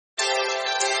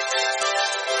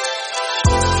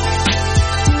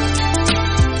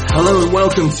Hello and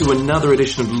welcome to another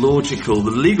edition of Logical,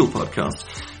 the legal podcast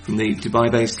from the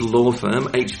Dubai-based law firm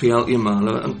HPL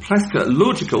Yamalova and Plethka.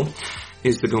 Logical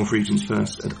is the Gulf region's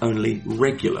first and only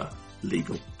regular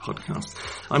legal podcast.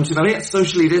 I'm Tim Elliott,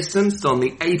 socially distanced on the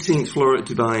 18th floor at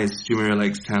Dubai's Jumeirah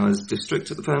Lakes Towers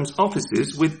district at the firm's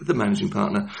offices with the managing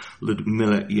partner,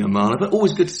 Ludmila Yamalova.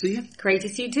 Always good to see you. Great to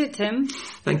see you too, Tim.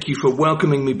 Thank you for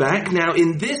welcoming me back. Now,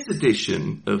 in this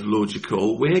edition of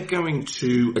Logical, we're going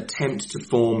to attempt to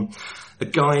form a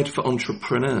guide for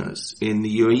entrepreneurs in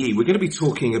the UAE. We're going to be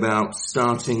talking about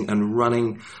starting and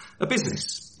running a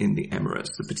business in the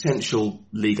Emirates, the potential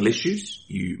legal issues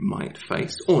you might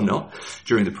face or not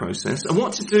during the process, and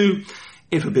what to do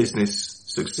if a business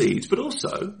succeeds, but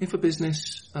also if a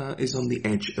business is on the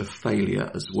edge of failure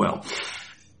as well.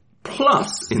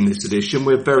 Plus, in this edition,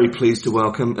 we're very pleased to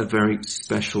welcome a very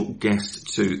special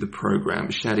guest to the program.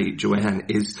 Shadi Johan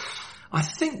is, I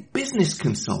think, business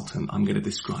consultant. I'm going to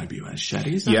describe you as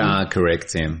Shadi. Is that right?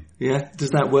 Correct, Tim. Yeah, does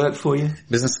that work for you?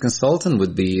 Business consultant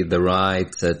would be the right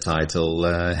title,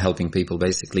 helping people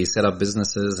basically set up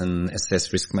businesses and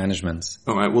assess risk management.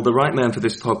 All right, well, the right man for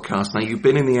this podcast. Now, you've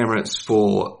been in the Emirates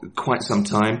for quite some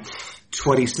time,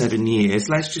 27 years.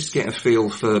 Let's just get a feel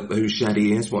for who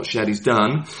Shadi is, what Shadi's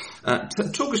done.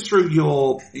 Talk us through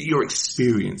your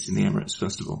experience in the Emirates,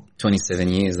 first of all. 27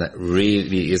 years, that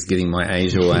really is giving my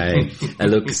age away.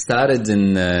 Look, started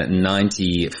in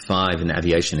 95 in the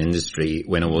aviation industry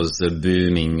when it was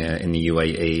booming in the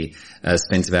UAE.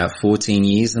 Spent about 14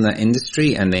 years in that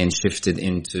industry and then shifted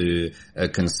into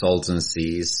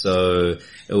consultancy. So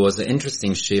it was an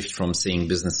interesting shift from seeing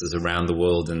businesses around the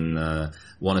world and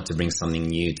wanted to bring something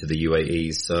new to the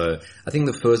UAE. So I think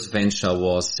the first venture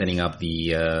was setting up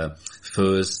the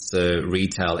first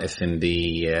retail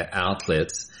F&B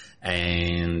outlet,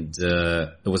 and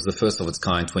it was the first of its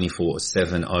kind,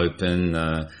 24/7 open,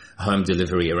 home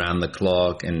delivery around the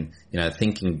clock. And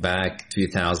thinking back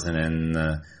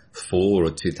 2004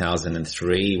 or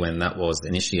 2003 when that was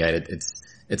initiated,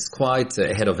 it's quite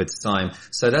ahead of its time.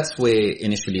 So that's where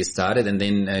initially it started, and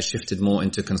then shifted more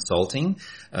into consulting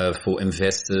for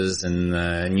investors and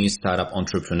new startup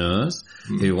entrepreneurs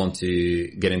who want to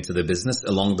get into the business.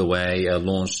 Along the way,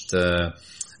 launched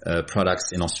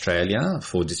products in Australia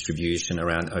for distribution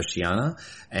around Oceania,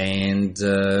 and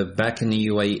back in the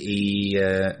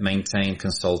UAE, maintained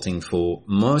consulting for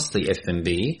mostly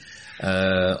F&B.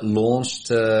 Launched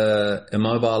a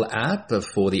mobile app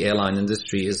for the airline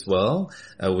industry as well,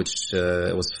 which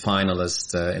was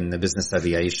finalist in the business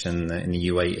aviation in the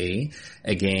UAE.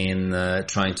 Again,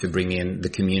 trying to bring in the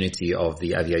community of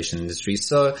the aviation industry.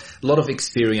 So a lot of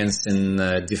experience in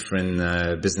different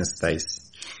business space.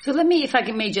 So if I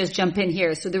may just jump in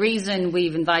here. So the reason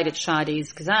we've invited Shadi is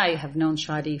because I have known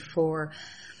Shadi for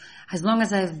as long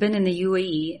as I've been in the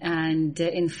UAE, and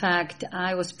in fact,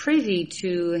 I was privy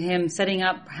to him setting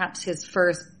up perhaps his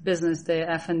first business, the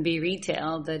F&B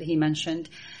retail that he mentioned.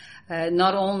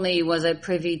 Not only was I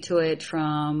privy to it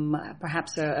from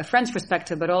perhaps a friend's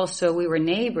perspective, but also we were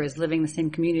neighbors living in the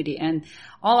same community, and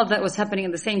all of that was happening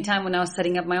at the same time when I was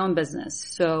setting up my own business.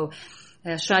 So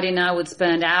Shadi and I would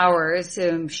spend hours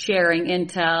sharing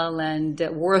intel and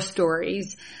war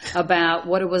stories about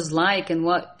what it was like and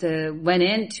what went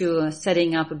into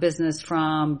setting up a business,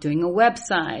 from doing a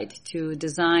website to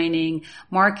designing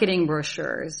marketing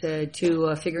brochures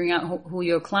to figuring out who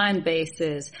your client base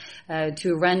is,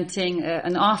 to renting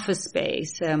an office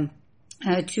space, to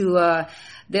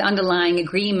the underlying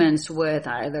agreements with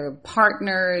either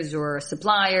partners or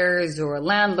suppliers or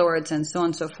landlords and so on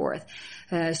and so forth.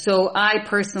 So I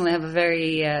personally have a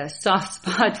very soft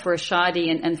spot for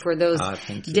Shadi and for those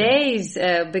days,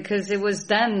 because it was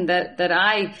then that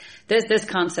this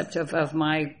concept of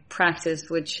my practice,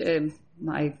 which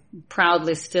I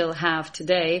proudly still have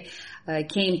today,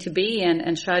 came to be,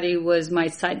 and Shadi was my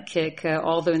sidekick,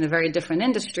 although in a very different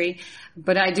industry.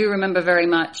 But I do remember very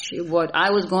much what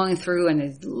I was going through in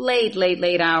his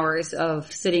late hours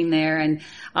of sitting there and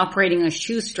operating a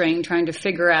shoestring, trying to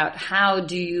figure out how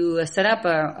do you set up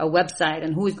a website,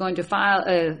 and who's going to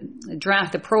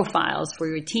draft the profiles for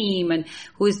your team, and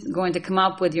who's going to come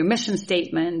up with your mission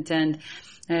statement and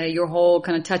your whole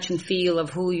kind of touch and feel of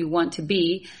who you want to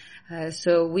be.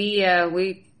 So we I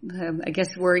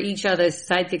guess we're each other's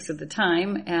sidekicks at the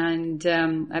time, and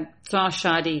I saw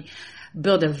Shadi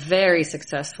built a very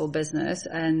successful business,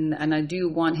 and I do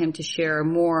want him to share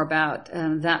more about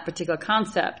that particular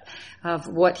concept of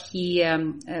what he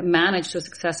managed so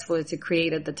successfully to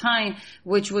create at the time,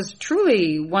 which was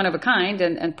truly one of a kind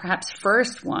and perhaps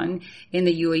first one in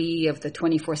the UAE of the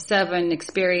 24/7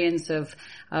 experience of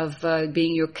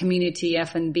being your community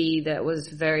F&B that was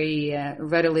very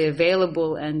readily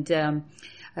available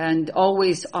and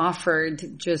always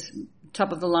offered just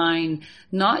top of the line,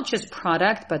 not just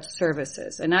product, but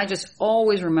services. And I just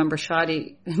always remember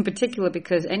Shadi in particular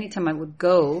because anytime I would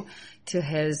go to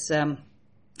his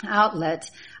outlet,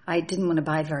 I didn't want to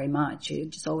buy very much. It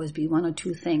would just always be one or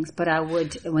two things. But I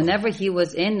would, whenever he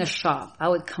was in the shop, I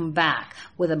would come back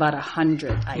with about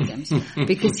 100 items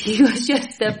because he was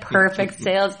just the perfect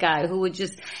sales guy who would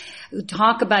just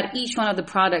talk about each one of the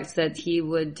products that he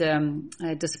would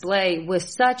display with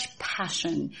such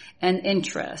passion and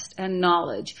interest and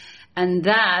knowledge. And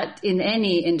that in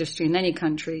any industry, in any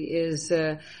country is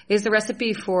the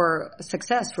recipe for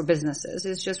success for businesses.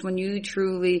 It's just when you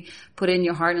truly put in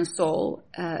your heart and soul,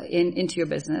 into your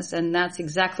business. And that's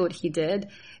exactly what he did.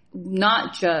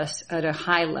 Not just at a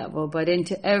high level, but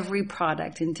into every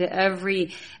product, into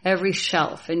every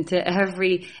shelf, into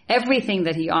everything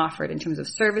that he offered in terms of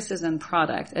services and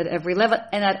product at every level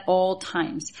and at all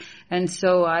times. And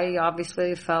so I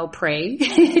obviously fell prey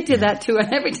to that too.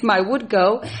 And every time I would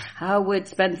go, I would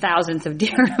spend thousands of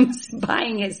dirhams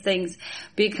buying his things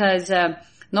because,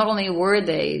 not only were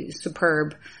they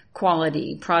superb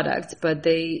quality products, but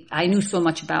I knew so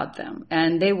much about them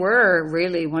and they were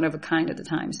really one of a kind at the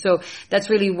time. So that's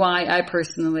really why I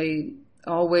personally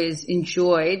always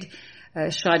enjoyed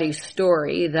Shadi's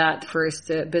story, that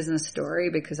first business story,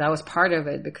 because I was part of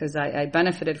it, because I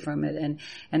benefited from it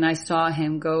and I saw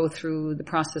him go through the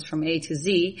process from A to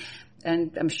Z.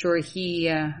 And I'm sure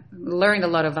he learned a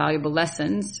lot of valuable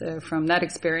lessons from that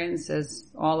experience, as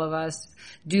all of us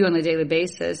do on a daily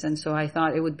basis. And so I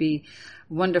thought it would be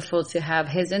wonderful to have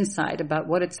his insight about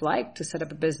what it's like to set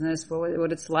up a business,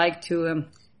 what it's like to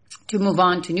move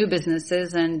on to new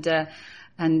businesses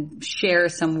and share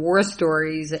some war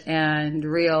stories and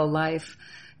real life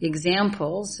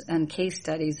examples and case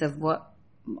studies of what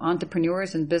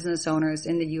entrepreneurs and business owners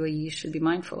in the UAE should be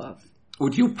mindful of.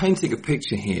 Well, you're painting a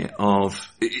picture here of,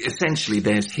 essentially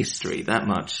there's history, that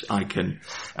much I can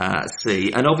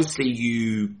see. And obviously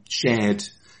you shared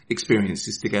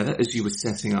experiences together as you were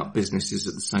setting up businesses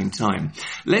at the same time.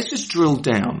 Let's just drill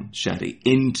down, Shadi,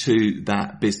 into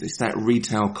that business, that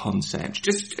retail concept.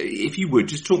 Just, if you would,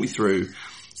 just talk me through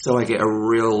so I get a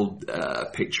real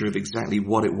picture of exactly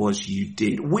what it was you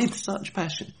did with such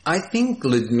passion. I think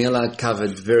Ludmila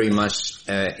covered very much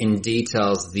in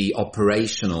details the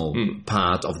operational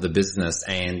part of the business,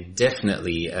 and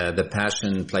definitely the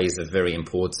passion plays a very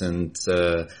important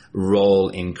role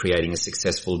in creating a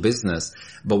successful business.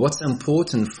 But what's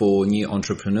important for new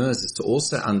entrepreneurs is to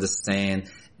also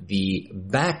understand the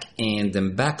back end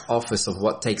and back office of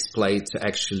what takes place to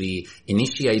actually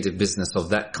initiate a business of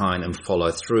that kind and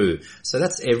follow through. So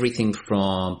that's everything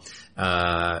from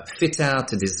fit out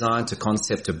to design to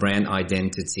concept to brand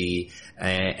identity,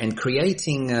 and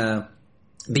creating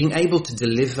being able to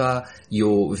deliver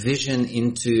your vision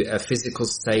into a physical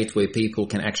state where people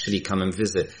can actually come and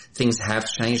visit. Things have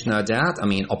changed, no doubt. I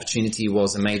mean, opportunity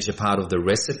was a major part of the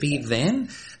recipe then,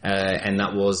 and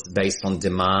that was based on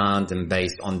demand and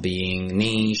based on being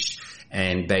niche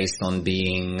and based on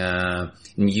being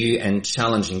new and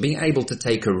challenging, being able to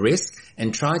take a risk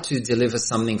and try to deliver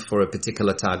something for a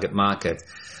particular target market.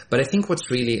 But I think what's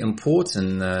really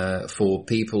important for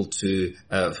people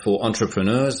for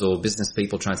entrepreneurs or business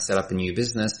people trying to set up a new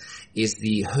business is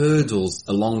the hurdles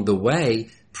along the way,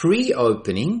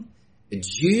 pre-opening,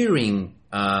 during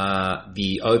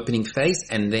the opening phase,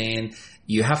 and then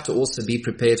you have to also be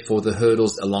prepared for the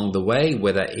hurdles along the way,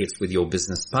 whether it's with your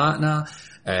business partner,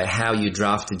 how you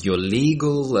drafted your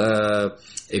legal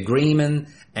agreement,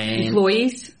 and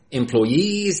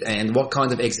employees and what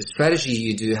kind of exit strategy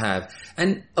you do have.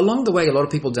 And along the way, a lot of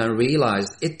people don't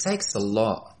realize it takes a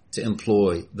lot to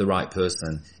employ the right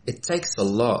person. It takes a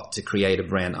lot to create a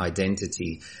brand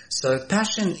identity. So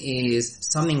passion is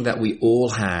something that we all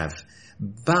have,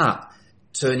 but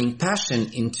turning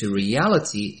passion into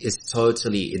reality is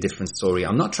totally a different story.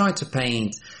 I'm not trying to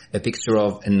paint a picture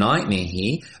of a nightmare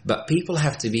here, but people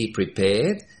have to be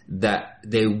prepared that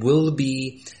there will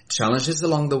be challenges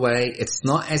along the way. It's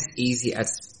not as easy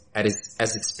as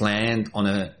it's planned on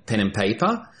a pen and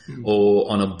paper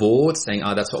or on a board saying,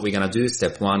 oh, that's what we're going to do.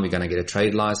 Step 1, we're going to get a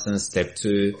trade license. Step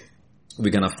 2,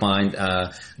 we're going to find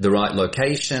the right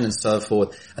location and so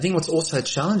forth. I think what's also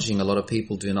challenging a lot of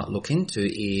people do not look into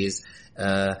is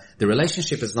the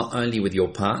relationship is not only with your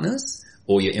partners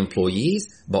or your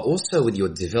employees, but also with your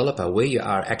developer, where you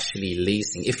are actually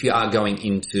leasing. If you are going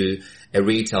into a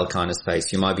retail kind of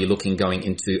space, you might be going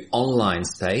into online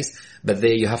space, but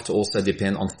there you have to also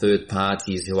depend on third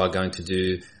parties who are going to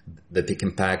do the pick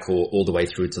and pack or all the way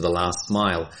through to the last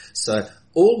mile. So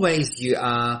always you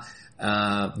are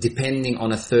depending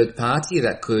on a third party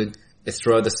that could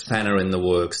throw the spanner in the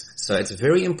works. So it's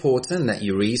very important that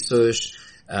you research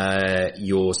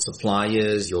your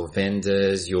suppliers, your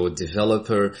vendors, your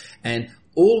developer, and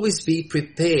always be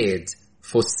prepared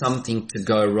for something to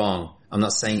go wrong. I'm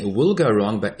not saying it will go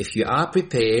wrong, but if you are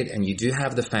prepared and you do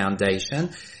have the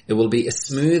foundation, it will be a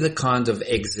smoother kind of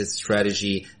exit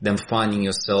strategy than finding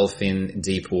yourself in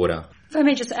deep water. If I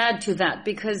may just add to that,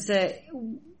 because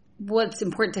what's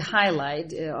important to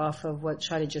highlight off of what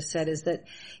Shadi just said is that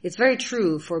it's very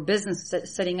true for business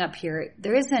setting up here.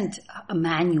 There isn't a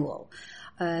manual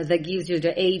that gives you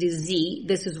the A to Z.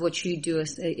 This is what you do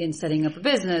in setting up a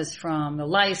business, from the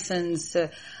license to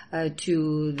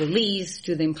the lease,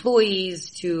 to the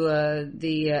employees, to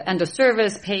the end of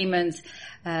service payments,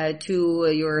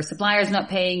 to your suppliers not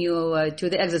paying you, to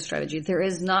the exit strategy. There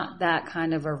is not that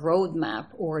kind of a roadmap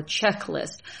or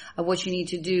checklist of what you need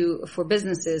to do for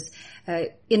businesses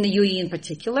in the UAE in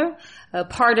particular.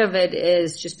 Part of it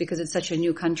is just because it's such a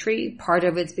new country. Part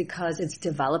of it's because it's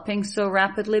developing so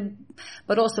rapidly.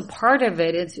 But also part of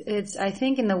it, it's I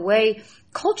think, in the way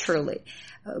culturally.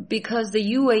 Because the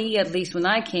UAE, at least when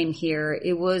I came here,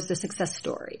 it was the success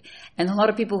story. And a lot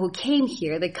of people who came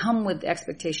here, they come with the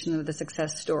expectation of the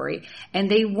success story, and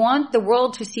they want the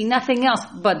world to see nothing else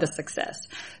but the success.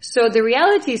 So the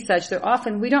reality is such that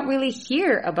often we don't really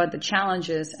hear about the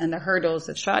challenges and the hurdles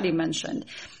that Shadi mentioned.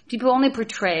 People only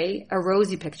portray a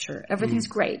rosy picture. Everything's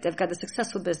great. They've got a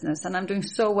successful business and I'm doing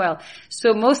so well.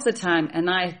 So most of the time, and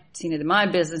I've seen it in my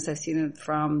business, I've seen it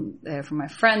from my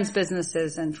friends'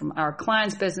 businesses and from our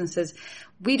clients' businesses,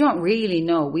 we don't really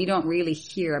know. We don't really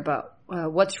hear about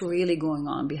what's really going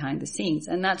on behind the scenes.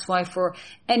 And that's why for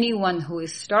anyone who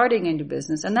is starting into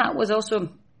business, and that was also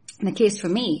the case for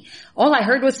me, all I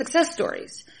heard was success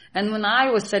stories. And when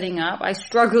I was setting up, I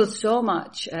struggled so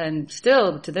much, and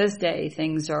still to this day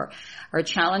things are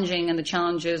challenging, and the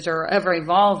challenges are ever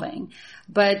evolving.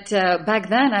 But back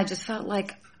then I just felt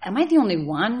like, am I the only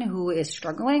one who is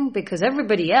struggling? Because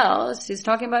everybody else is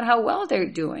talking about how well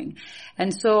they're doing.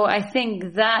 And so I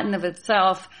think that in of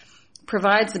itself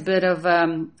provides a bit of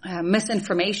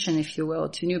misinformation, if you will,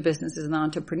 to new businesses and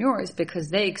entrepreneurs, because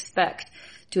they expect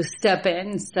to step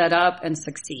in, set up, and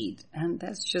succeed. And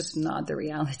that's just not the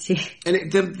reality.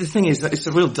 And the thing is that it's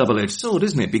a real double-edged sword,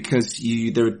 isn't it? Because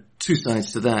there are two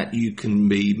sides to that. You can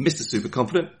be Mr. Super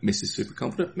Confident, Mrs. Super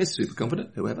Confident, Miss Super Confident,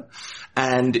 whoever,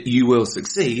 and you will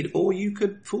succeed, or you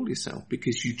could fool yourself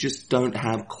because you just don't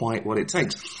have quite what it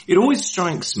takes. It always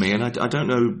strikes me, and I don't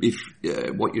know if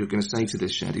what you're going to say to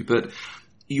this, Shadi, but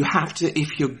you have to,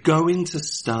 if you're going to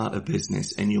start a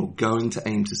business and you're going to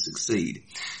aim to succeed,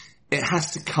 it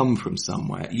has to come from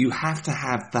somewhere. You have to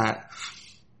have that.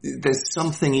 There's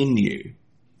something in you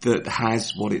that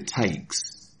has what it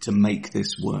takes to make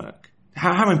this work.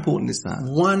 How important is that?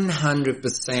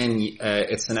 100%.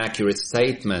 It's an accurate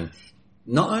statement.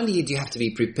 Not only do you have to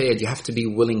be prepared, you have to be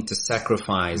willing to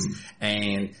sacrifice.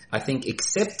 And I think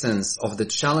acceptance of the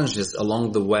challenges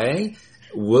along the way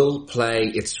will play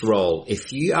its role.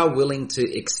 If you are willing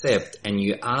to accept and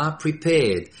you are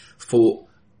prepared for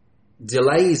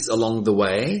delays along the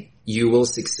way, you will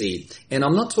succeed. And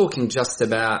I'm not talking just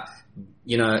about,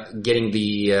 getting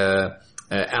the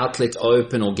outlet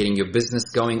open or getting your business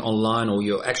going online or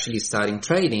you're actually starting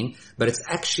trading, but it's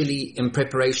actually in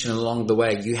preparation along the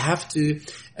way. You have to,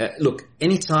 look,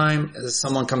 anytime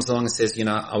someone comes along and says,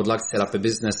 I would like to set up a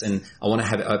business and I want to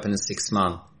have it open in 6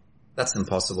 months. That's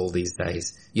impossible these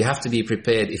days. You have to be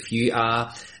prepared. If you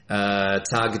are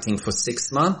targeting for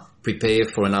 6 months, prepare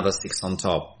for another 6 on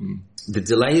top. The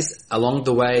delays along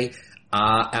the way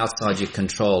are outside your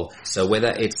control. So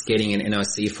whether it's getting an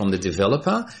NOC from the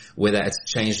developer, whether it's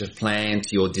change of plan to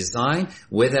your design,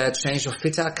 whether it's change of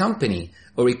fit out company,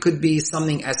 or it could be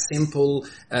something as simple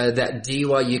that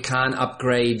DIY, you can't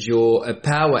upgrade your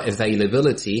power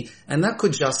availability, and that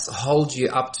could just hold you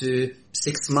up to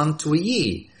 6 months to a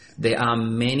year. There are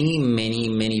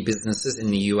many businesses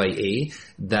in the UAE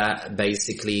that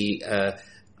basically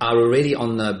are already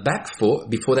on the back foot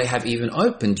before they have even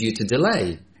opened due to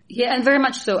delay. Yeah, and very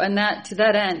much so. And that, to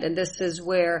that end, and this is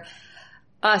where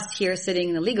us here sitting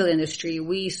in the legal industry,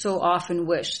 we so often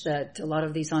wish that a lot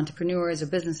of these entrepreneurs or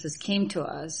businesses came to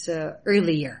us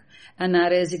earlier. And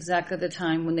that is exactly the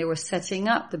time when they were setting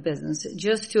up the business,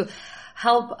 just to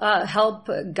help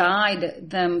guide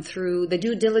them through the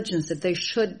due diligence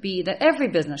that every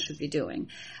business should be doing,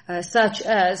 such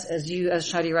as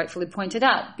Shadi rightfully pointed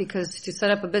out, because to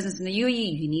set up a business in the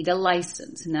UAE, you need a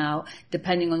license. Now,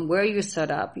 depending on where you're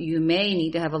set up, you may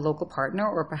need to have a local partner,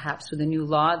 or perhaps with a new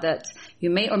law that you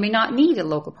may or may not need a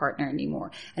local partner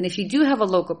anymore. And if you do have a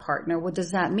local partner, what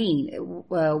does that mean?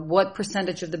 What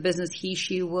percentage of the business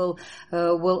she will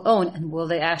own? And will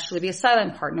they actually be a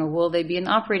silent partner? Will they be an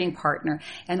operating partner?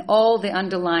 And all the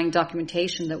underlying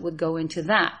documentation that would go into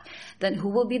that. Then who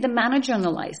will be the manager on the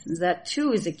license? That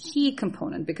too is a key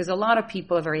component, because a lot of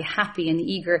people are very happy and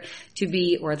eager to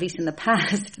be, or at least in the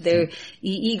past, they're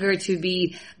eager to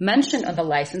be mentioned on the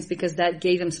license because that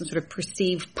gave them some sort of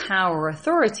perceived power or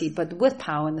authority. But with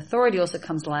power and authority also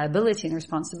comes liability and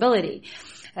responsibility.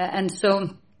 And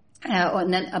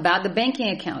then about the bank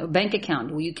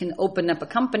account. Well, you can open up a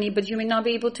company, but you may not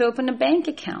be able to open a bank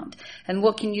account. And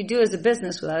what can you do as a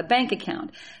business without a bank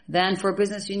account? Then for a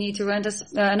business, you need to rent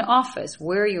an office.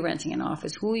 Where are you renting an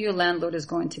office? Who your landlord is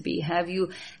going to be? Have you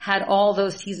had all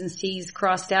those T's and C's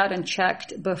crossed out and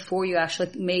checked before you actually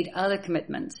made other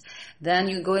commitments? Then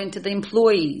you go into the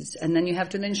employees, and then you have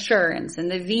to the insurance and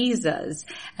the visas.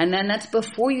 And then that's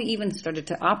before you even started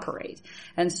to operate.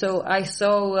 And so I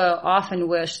often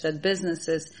wish that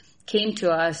businesses came to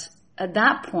us at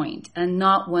that point and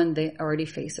not when they already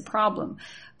face a problem.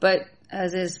 But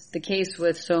as is the case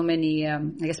with so many,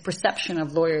 perception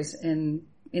of lawyers in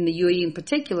the UAE in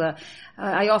particular,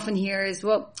 I often hear is,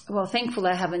 well,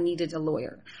 thankfully I haven't needed a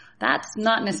lawyer. That's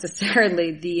not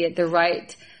necessarily the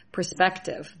right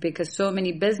perspective, because so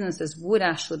many businesses would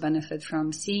actually benefit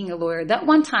from seeing a lawyer that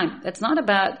one time. That's not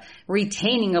about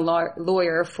retaining a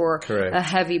lawyer for a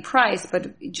heavy price,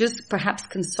 but just perhaps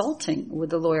consulting with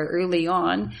the lawyer early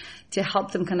on to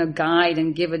help them kind of guide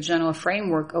and give a general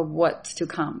framework of what's to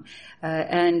come.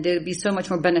 And it would be so much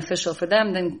more beneficial for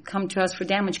them than come to us for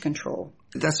damage control.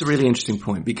 That's a really interesting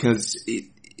point, because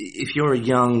if you're a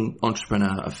young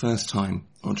entrepreneur, a first-time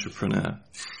entrepreneur,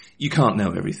 you can't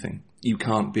know everything. You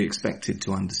can't be expected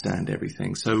to understand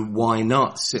everything. So why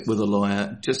not sit with a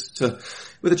lawyer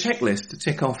with a checklist to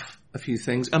tick off a few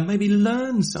things and maybe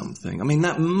learn something? I mean,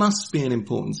 that must be an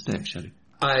important step, Shadi.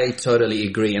 I totally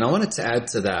agree. And I wanted to add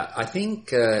to that. I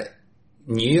think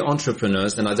new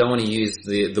entrepreneurs, and I don't want to use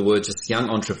the word just young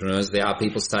entrepreneurs, there are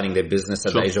people starting their business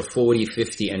at the age of 40,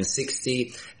 50 and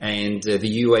 60, and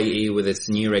the UAE with its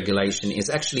new regulation is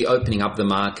actually opening up the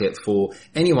market for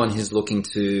anyone who's looking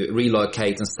to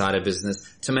relocate and start a business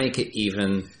to make it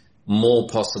even more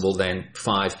possible than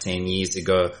 5-10 years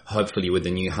ago, hopefully with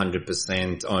the new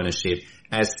 100% ownership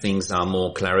as things are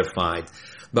more clarified.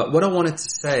 But what I wanted to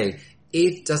say,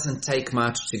 it doesn't take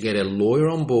much to get a lawyer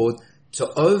on board to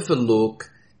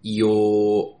overlook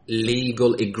your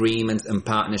legal agreements and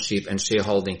partnership and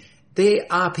shareholding. There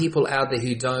are people out there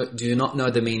who do not know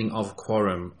the meaning of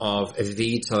quorum, of a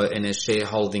veto in a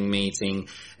shareholding meeting.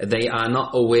 They are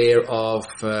not aware of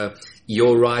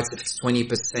your rights. If it's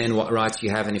 20%, what rights you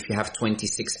have, and if you have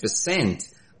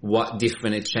 26%, what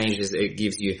different changes it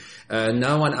gives you.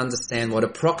 No one understands what a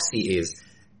proxy is.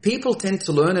 People tend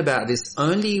to learn about this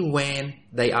only when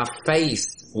they are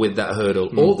faced with that hurdle.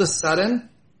 All of a sudden,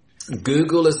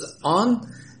 Google is on.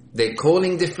 They're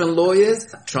calling different lawyers,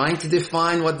 trying to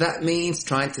define what that means,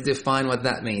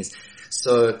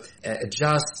 So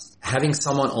just having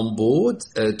someone on board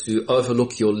to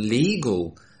overlook your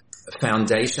legal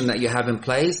foundation that you have in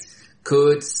place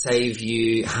could save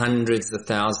you hundreds of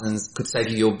thousands, could save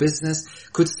you your business,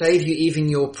 could save you even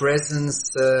your presence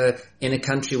in a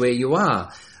country where you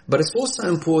are. But it's also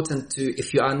important to,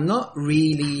 if you are not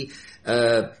really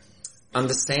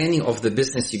understanding of the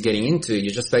business you're getting into,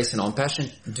 you're just based on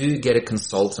passion, do get a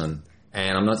consultant.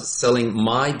 And I'm not selling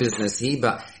my business here,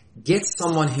 but get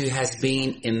someone who has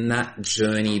been in that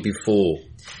journey before.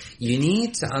 You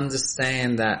need to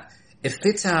understand that a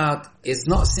fit out is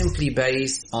not simply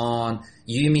based on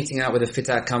you meeting out with a fit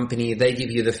out company, they give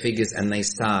you the figures and they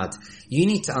start. You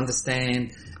need to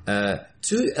understand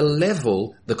to a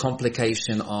level the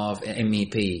complication of an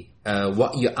MEP,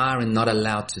 what you are and not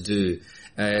allowed to do.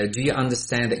 Do you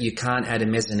understand that you can't add a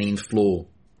mezzanine floor?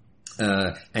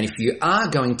 And if you are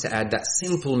going to add that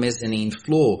simple mezzanine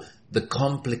floor, the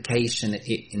complication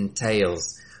it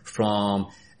entails from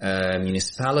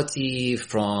municipality,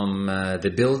 from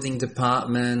the building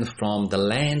department, from the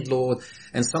landlord,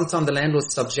 and sometimes the landlord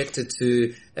is subjected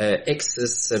to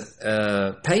excess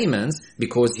payments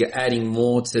because you're adding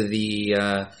more to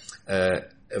the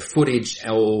footage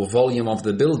or volume of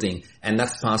the building, and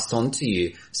that's passed on to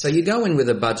you. So you go in with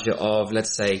a budget of,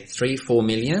 let's say, 3-4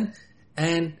 million,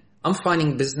 and I'm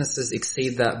finding businesses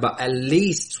exceed that, but at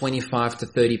least 25 to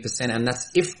 30%. And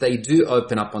that's if they do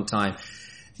open up on time.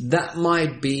 That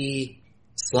might be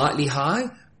slightly high,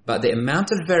 but the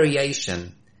amount of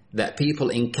variation that people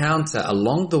encounter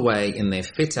along the way in their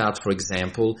fit out, for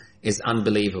example, is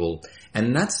unbelievable.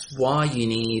 And that's why you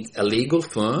need a legal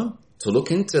firm to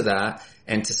look into that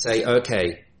and to say,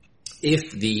 okay,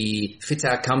 if the fit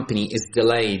out company is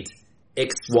delayed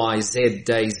XYZ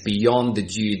days beyond the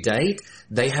due date,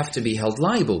 they have to be held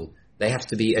liable. They have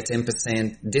to be a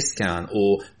 10% discount,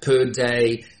 or per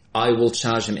day, I will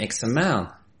charge them X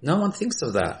amount. No one thinks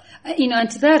of that. And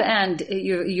to that end,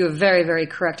 you're very, very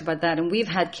correct about that. And we've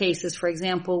had cases, for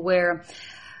example, where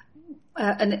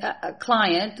a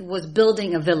client was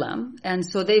building a villa, and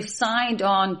so they've signed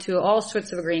on to all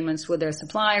sorts of agreements with their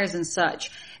suppliers and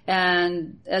such.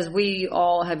 And as we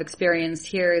all have experienced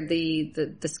here,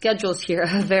 the schedules here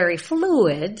are very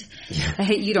fluid.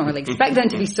 Yeah. You don't really expect them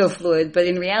to be so fluid, but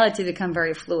in reality, they become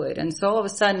very fluid. And so all of a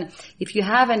sudden, if you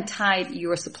haven't tied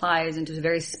your suppliers into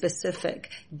very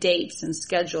specific dates and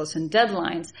schedules and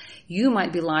deadlines, you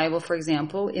might be liable, for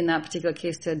example, in that particular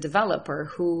case, to a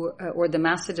developer or the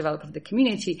master developer of the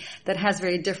community that has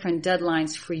very different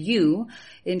deadlines for you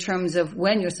in terms of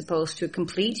when you're supposed to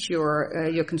complete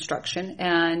your construction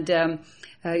and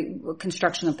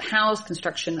construction of the house,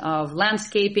 construction of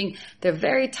landscaping. They're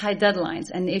very tight deadlines.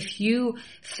 And if you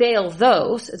fail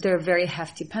those, there are very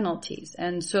hefty penalties.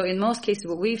 And so in most cases,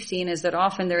 what we've seen is that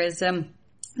often there is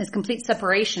there's complete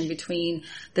separation between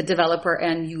the developer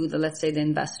and you, let's say the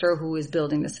investor who is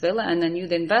building this villa, and then you,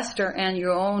 the investor, and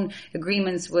your own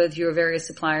agreements with your various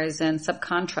suppliers and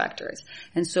subcontractors.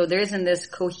 And so there isn't this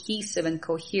cohesive and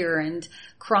coherent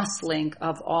cross-link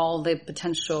of all the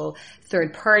potential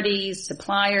third parties,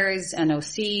 suppliers,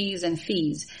 NOCs, and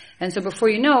fees. And so before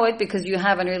you know it, because you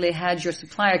haven't really had your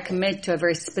supplier commit to a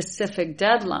very specific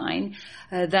deadline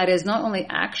that is not only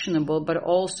actionable but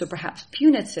also perhaps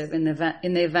punitive in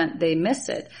the event they miss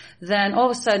it, then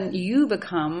all of a sudden you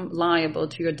become liable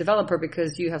to your developer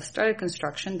because you have started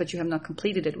construction but you have not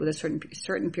completed it with a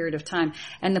certain period of time.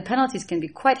 And the penalties can be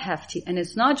quite hefty. And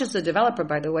it's not just the developer,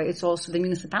 by the way, it's also the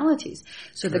municipalities.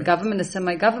 So the government, the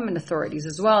semi-government authorities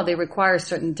as well, they require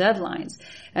certain deadlines.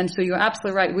 And so you're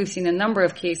absolutely right. We've seen a number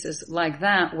of cases like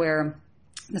that where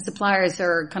the suppliers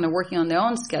are kind of working on their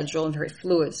own schedule, a very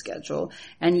fluid schedule,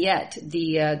 and yet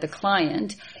the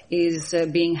client is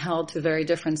being held to a very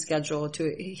different schedule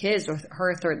to his or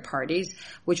her third parties,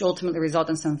 which ultimately result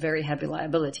in some very heavy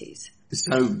liabilities.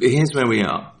 So here's where we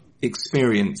are.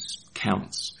 Experience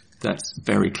counts. That's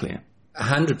very clear.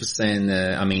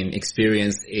 100%.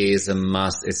 Experience is a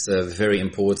must. It's a very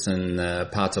important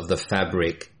part of the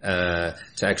fabric to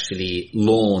actually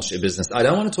launch a business. I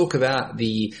don't want to talk about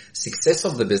the success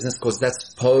of the business because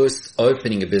that's post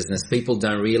opening a business. People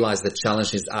don't realize the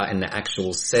challenges are in the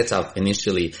actual setup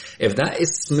initially. If that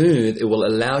is smooth, it will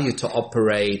allow you to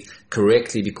operate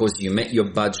correctly because you met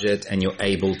your budget and you're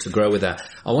able to grow with that.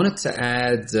 I wanted to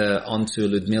add on to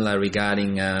Ludmila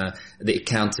regarding the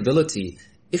accountability.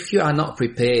 If you are not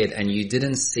prepared and you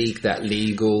didn't seek that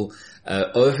legal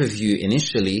overview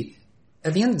initially,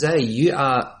 at the end of the day, you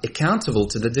are accountable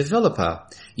to the developer.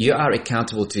 You are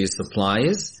accountable to your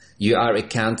suppliers. You are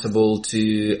accountable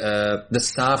to the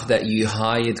staff that you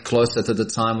hired closer to the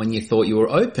time when you thought you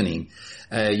were opening.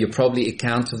 You're probably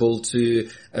accountable to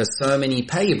so many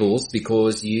payables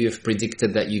because you've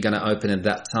predicted that you're going to open at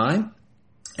that time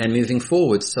and moving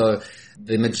forward. So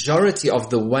the majority of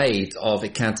the weight of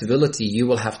accountability you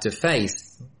will have to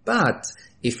face. But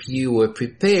if you were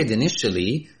prepared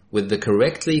initially with the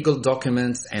correct legal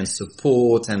documents and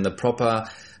support and the proper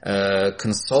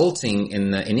consulting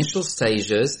in the initial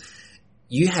stages,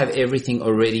 you have everything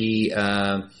already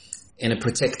in a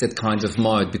protected kind of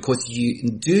mode, because you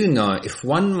do know if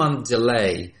 1 month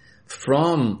delay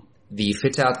from the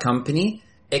fit-out company,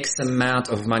 X amount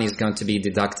of money is going to be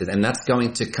deducted, and that's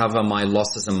going to cover my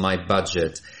losses and my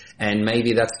budget. And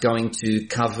maybe that's going to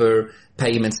cover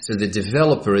payments to the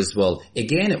developer as well.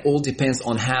 Again, it all depends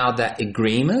on how that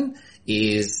agreement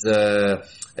is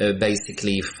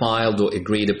basically filed or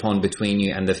agreed upon between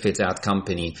you and the fit-out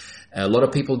company. A lot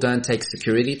of people don't take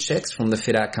security checks from the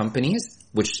fit-out companies,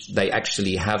 which they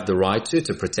actually have the right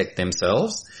to protect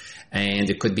themselves. And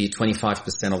it could be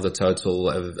 25% of the total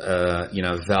of,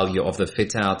 value of the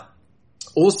fit out.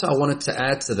 Also, I wanted to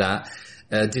add to that,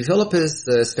 developers,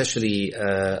 especially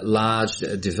large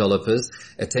developers,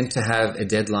 tend to have a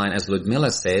deadline, as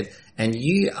Ludmila said, and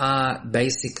you are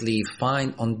basically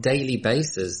fined on daily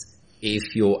basis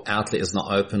if your outlet is not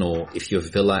open or if your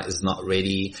villa is not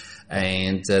ready.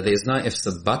 And there's no ifs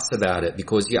or buts about it,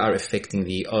 because you are affecting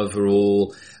the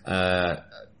overall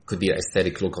Could be an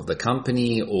aesthetic look of the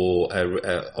company or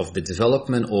of the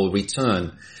development or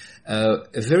return.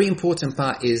 A very important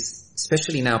part is,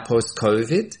 especially now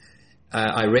post-COVID,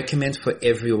 I recommend for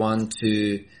everyone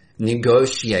to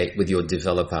negotiate with your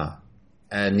developer.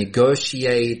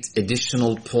 Negotiate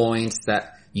additional points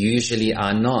that usually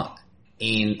are not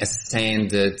in a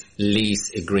standard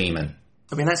lease agreement.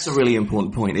 I mean, that's a really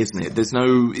important point, isn't it? There's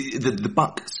no, the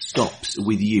buck stops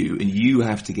with you, and you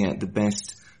have to get the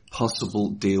best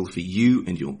possible deal for you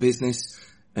and your business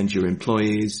and your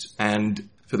employees and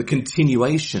for the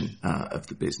continuation of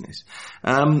the business.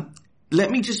 Let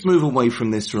me just move away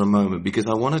from this for a moment, because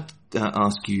I want to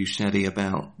ask you, Shadi,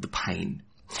 about the pain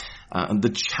and the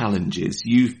challenges.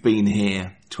 You've been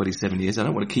here 27 years. I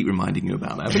don't want to keep reminding you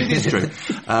about that, but it is true.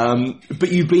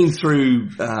 But you've been through,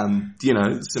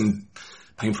 some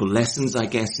painful lessons, I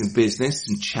guess, in business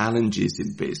and challenges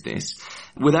in business.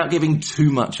 Without giving too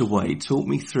much away, talk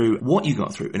me through what you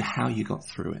got through and how you got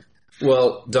through it.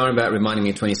 Well, don't worry about reminding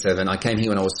me of 27. I came here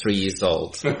when I was 3 years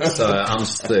old. So I'm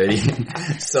 30.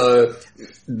 So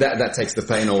that takes the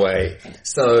pain away.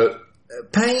 So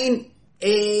pain,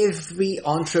 every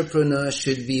entrepreneur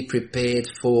should be prepared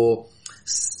for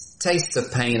taste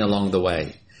of pain along the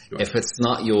way. If it's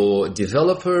not your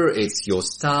developer, it's your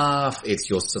staff, it's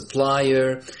your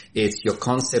supplier, it's your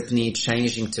concept need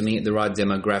changing to meet the right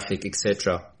demographic,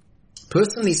 etc.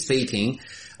 Personally speaking,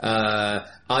 I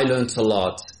learned a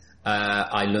lot.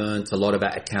 I learned a lot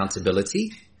about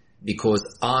accountability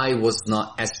because I was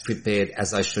not as prepared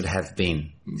as I should have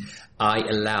been. I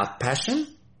allowed passion,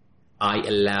 I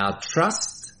allowed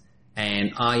trust,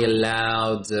 and I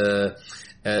allowed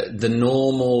the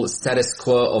normal status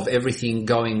quo of everything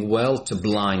going well to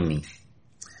blind me.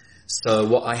 So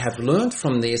what I have learned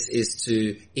from this is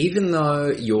to, even though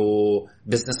your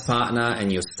business partner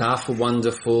and your staff are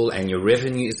wonderful and your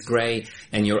revenue is great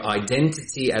and your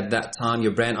identity at that time,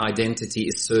 your brand identity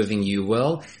is serving you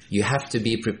well, you have to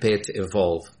be prepared to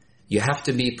evolve. You have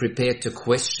to be prepared to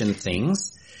question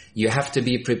things. You have to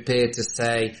be prepared to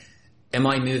say, am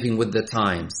I moving with the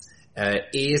times?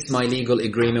 Is my legal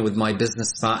agreement with my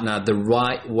business partner the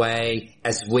right way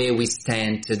as where we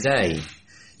stand today?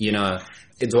 You know,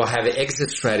 do I have an exit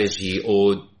strategy,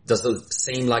 or does it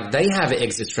seem like they have an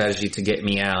exit strategy to get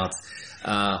me out?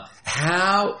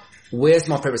 Where's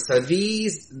my purpose? So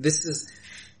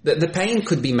the pain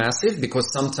could be massive,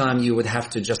 because sometimes you would have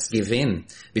to just give in,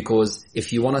 because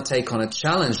if you want to take on a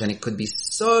challenge, and it could be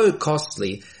so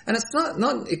costly, and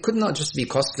it could not just be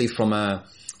costly from a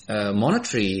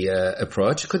monetary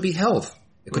approach. It could be health.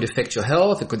 It could affect your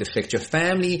health. It could affect your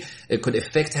family. It could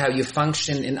affect how you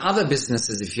function in other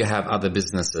businesses if you have other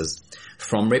businesses,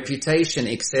 from reputation,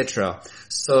 etc.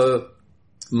 So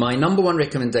my number one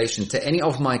recommendation to any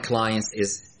of my clients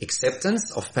is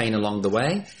acceptance of pain along the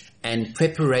way and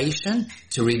preparation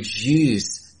to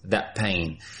reduce that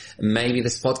pain. Maybe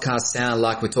this podcast sounds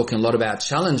like we're talking a lot about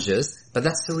challenges, but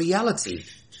that's the reality.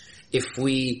 If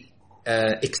we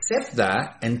accept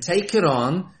that and take it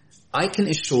on, I can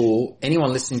assure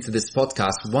anyone listening to this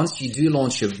podcast, once you do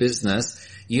launch your business,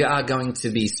 you are going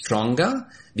to be stronger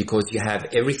because you have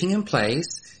everything in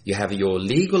place. You have your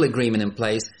legal agreement in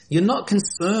place. You're not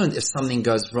concerned if something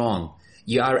goes wrong.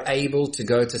 You are able to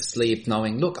go to sleep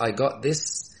knowing, look, I got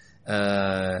this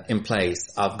in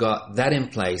place. I've got that in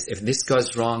place. If this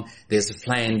goes wrong, there's a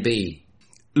plan B.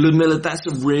 Ludmilla, that's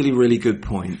a really, really good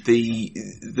point. The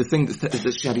thing that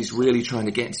Shadi's really trying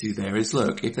to get to there is,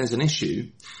 look, if there's an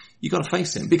issue, you got to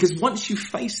face it. Because once you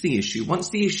face the issue, once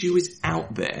the issue is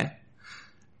out there,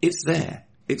 it's there.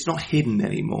 It's not hidden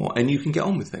anymore, and you can get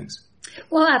on with things.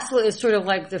 Well, absolutely. It's sort of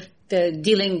like the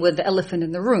dealing with the elephant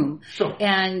in the room. Sure.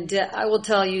 And I will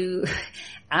tell you,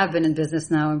 I've been in business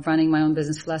now. I'm running my own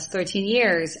business for the last 13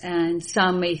 years. And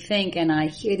some may think, and I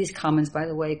hear these comments, by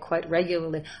the way, quite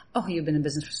regularly, oh, you've been in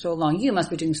business for so long. You must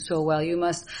be doing so well. You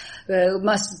must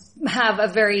have a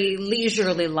very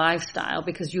leisurely lifestyle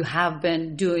because you have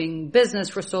been doing business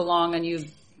for so long and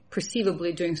you've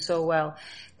perceivably doing so well.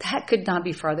 That could not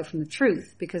be farther from the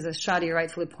truth, because as Shadi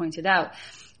rightfully pointed out,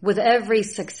 with every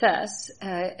success,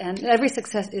 and every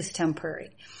success is temporary.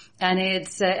 And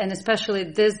and especially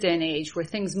this day and age where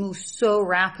things move so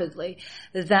rapidly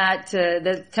that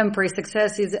temporary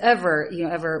success is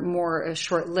ever more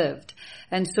short-lived.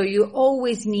 And so you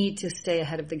always need to stay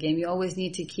ahead of the game. You always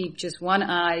need to keep just one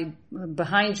eye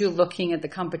behind you, looking at the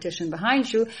competition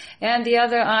behind you, and the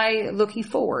other eye looking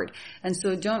forward. And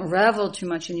so don't revel too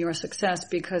much in your success,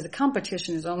 because the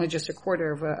competition is only just a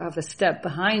quarter of a step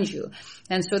behind you.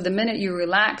 And so the minute you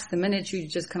relax, the minute you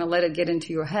just kind of let it get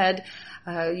into your head,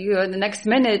 the next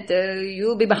minute,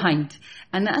 you'll be behind.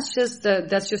 And that's just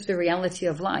the reality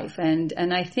of life. And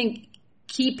I think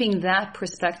keeping that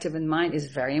perspective in mind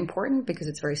is very important because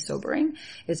it's very sobering.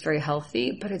 It's very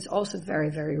healthy, but it's also very,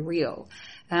 very real.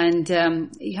 And,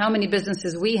 how many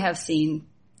businesses we have seen,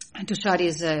 and to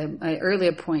Shadi's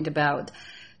earlier point about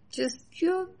just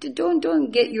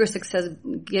don't get your success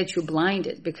get you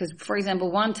blinded, because for example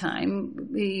one time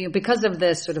because of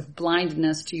this sort of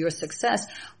blindness to your success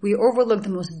we overlook the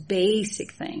most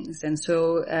basic things. And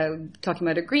so talking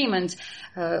about agreements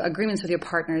with your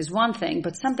partner is one thing,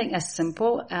 but something as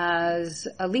simple as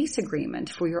a lease agreement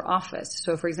for your office.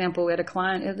 So for example, we had a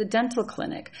client at the dental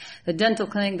clinic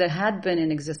that had been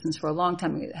in existence for a long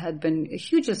time. It had been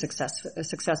hugely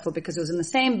successful because it was in the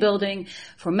same building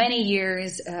for many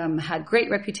years, had great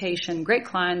reputation, great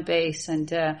client base,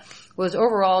 and was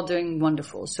overall doing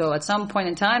wonderful. So at some point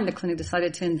in time, the clinic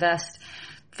decided to invest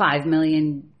 $5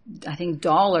 million, I think,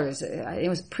 dollars. It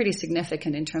was pretty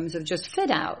significant in terms of just fit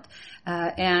out,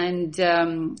 and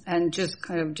just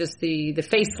kind of just the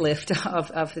facelift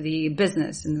of the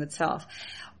business in itself.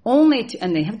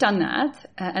 And they have done that,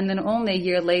 and then only a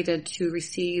year later to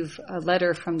receive a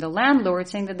letter from the landlord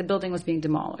saying that the building was being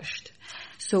demolished.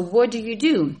 So what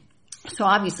do? So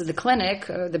obviously the clinic,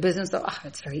 the business,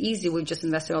 it's very easy. We've just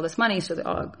invested all this money. So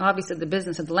obviously the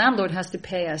business and the landlord has to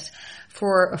pay us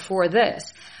for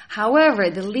this. However,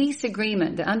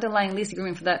 the underlying lease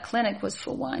agreement for that clinic was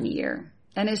for 1 year.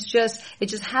 And it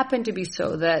just happened to be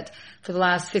so that for the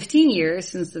last 15 years,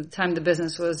 since the time the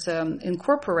business was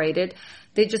incorporated,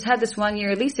 they just had this 1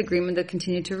 year lease agreement that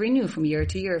continued to renew from year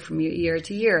to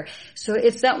year. So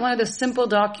it's that one of the simple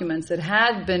documents that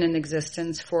had been in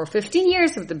existence for 15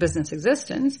 years of the business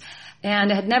existence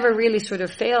and had never really sort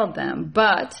of failed them.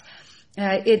 But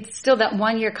it's still that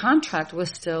 1 year contract was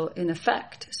still in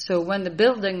effect. So when the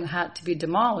building had to be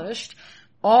demolished,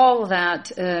 all that,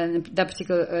 in that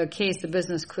particular case, the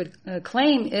business could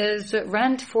claim is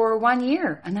rent for 1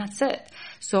 year, and that's it.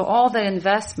 So all that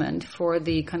investment for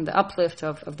the kind of the uplift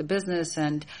of the business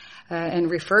and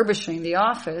refurbishing the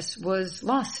office was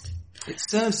lost. It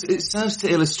serves to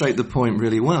illustrate the point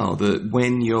really well that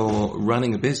when you're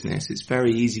running a business, it's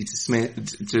very easy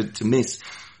to miss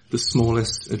the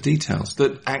smallest of details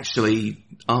that actually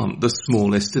aren't the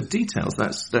smallest of details.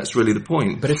 That's really the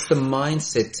point. But it's the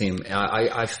mindset, Tim.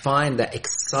 I find that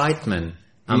excitement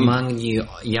among you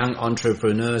young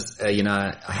entrepreneurs.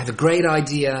 I have a great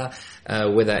idea,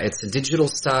 whether it's a digital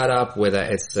startup, whether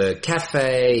it's a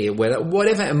cafe,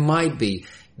 whatever it might be.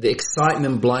 The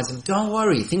excitement blinds them. Don't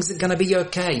worry, things are going to be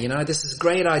okay. This is a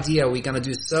great idea. We're going to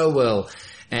do so well.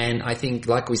 And I think,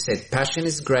 like we said, passion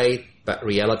is great, but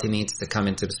reality needs to come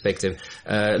into perspective.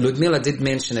 Ludmila did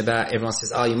mention about everyone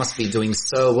says, you must be doing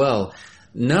so well.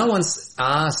 No one's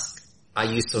asked, are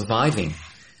you surviving?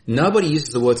 Nobody uses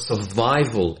the word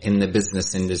survival in the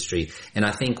business industry. And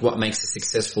I think what makes a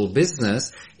successful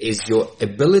business is your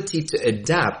ability to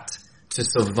adapt to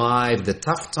survive the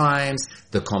tough times,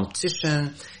 the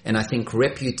competition. And I think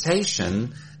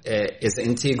reputation is an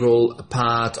integral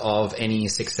part of any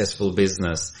successful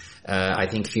business. I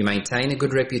think if you maintain a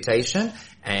good reputation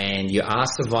and you are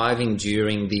surviving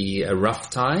during the rough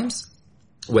times,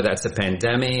 whether it's a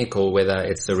pandemic or whether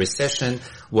it's a recession,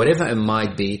 whatever it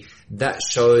might be, that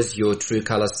shows your true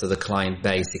colors to the client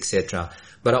base, etc.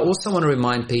 But I also want to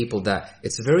remind people that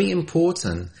it's very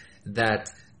important that,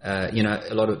 a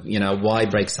lot of, why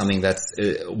break something that's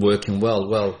working well?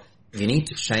 Well, you need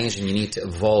to change and you need to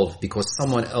evolve because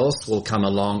someone else will come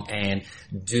along and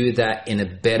do that in a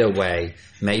better way,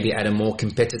 maybe at a more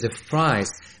competitive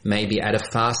price, maybe at a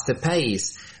faster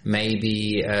pace,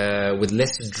 maybe with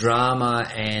less drama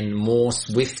and more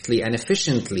swiftly and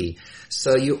efficiently.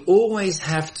 So you always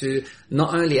have to,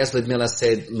 not only, as Ludmila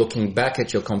said, looking back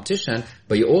at your competition,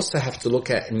 but you also have to look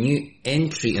at new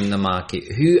entry in the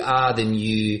market. Who are the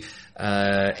new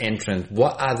entrant?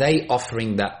 What are they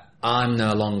offering that I'm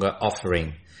no longer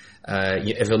offering?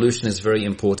 Evolution is very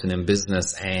important in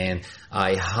business, and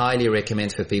I highly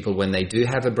recommend for people when they do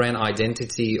have a brand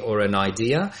identity or an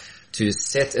idea to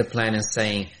set a plan and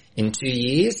saying, in 2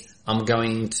 years, I'm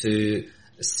going to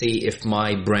see if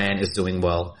my brand is doing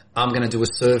well. I'm going to do a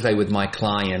survey with my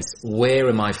clients. Where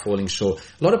am I falling short?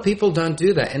 A lot of people don't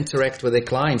do that. Interact with their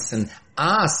clients and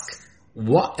ask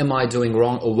what am I doing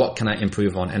wrong or what can I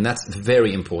improve on? And that's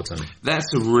very important.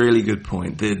 That's a really good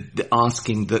point. The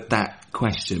asking that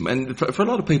question. And for a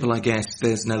lot of people, I guess,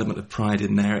 there's an element of pride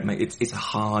in there. It's a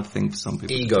hard thing for some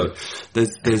people. Ego.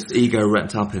 There's ego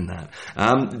wrapped up in that.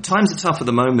 Times are tough at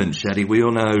the moment, Shadi. We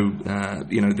all know,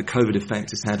 the COVID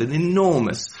effect has had an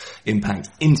enormous impact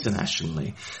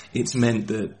internationally. It's meant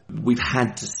that we've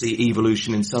had to see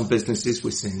evolution in some businesses.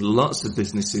 We're seeing lots of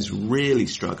businesses really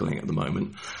struggling at the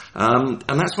moment. And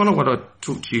that's what I want to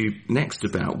talk to you next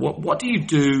about. What do you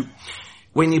do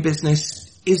when your business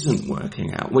isn't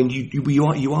working out, when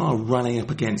you are running up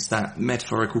against that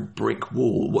metaphorical brick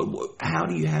wall? How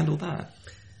do you handle that?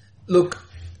 Look,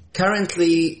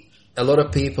 currently a lot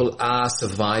of people are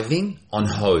surviving on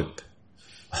hope.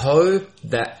 Hope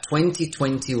that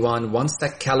 2021, once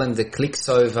that calendar clicks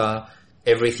over,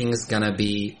 everything's gonna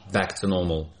be back to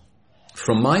normal.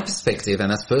 From my perspective,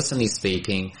 and that's personally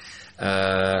speaking,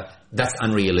 that's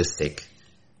unrealistic.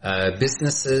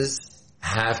 Businesses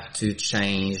have to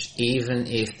change even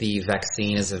if the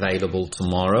vaccine is available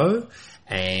tomorrow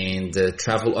and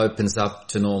travel opens up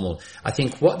to normal. I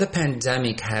think what the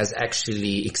pandemic has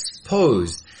actually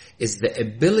exposed is the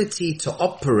ability to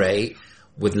operate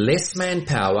with less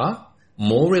manpower,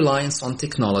 more reliance on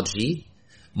technology,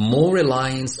 more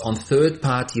reliance on third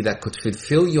party that could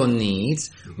fulfill your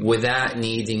needs without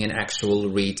needing an actual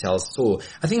retail store.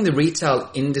 I think the retail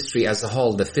industry as a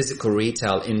whole, the physical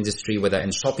retail industry, whether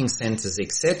in shopping centers,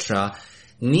 etc.,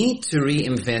 need to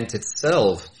reinvent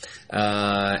itself.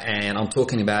 And I'm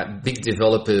talking about big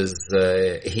developers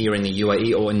here in the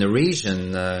UAE or in the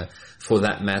region for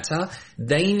that matter.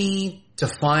 They need to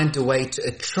find a way to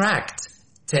attract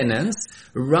tenants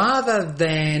rather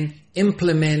than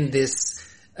implement this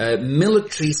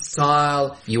military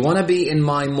style. You want to be in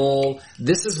my mall.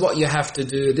 This is what you have to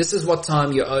do. This is what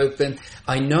time you open.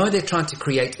 I know they're trying to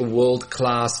create a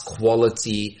world-class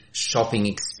quality shopping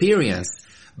experience,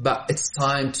 but it's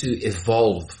time to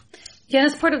evolve. Yeah,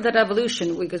 as part of that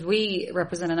evolution, because we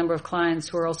represent a number of clients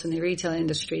who are also in the retail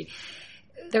industry,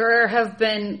 there have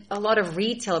been a lot of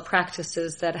retail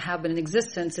practices that have been in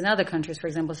existence in other countries, for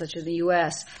example, such as the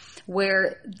US,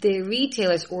 where the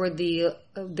retailers or the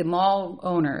mall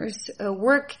owners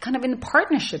work kind of in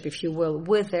partnership, if you will,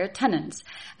 with their tenants.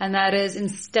 And that is,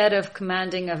 instead of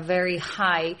commanding a very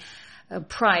high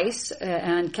price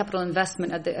and capital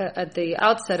investment at the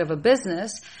outset of a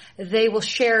business, they will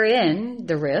share in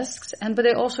the risks, but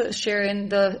they also share in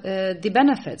the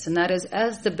benefits. And that is,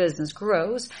 as the business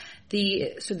grows,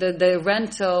 the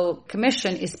rental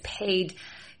commission is paid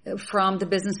from the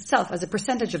business itself as a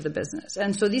percentage of the business.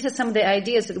 And so these are some of the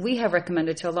ideas that we have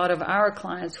recommended to a lot of our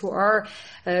clients who are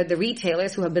the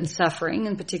retailers who have been suffering,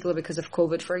 in particular because of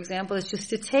COVID, for example, is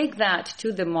just to take that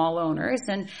to the mall owners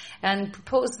and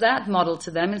propose that model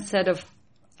to them instead of,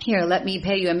 here, let me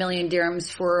pay you 1 million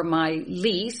dirhams for my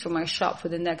lease, for my shop for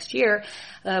the next year.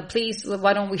 Please,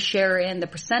 why don't we share in the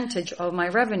percentage of my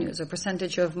revenues or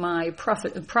percentage of my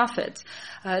profit?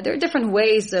 There are different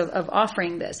ways of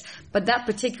offering this, but that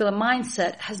particular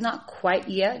mindset has not quite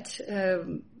yet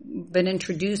been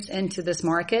introduced into this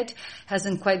market,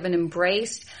 hasn't quite been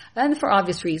embraced, and for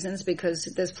obvious reasons, because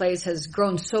this place has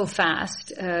grown so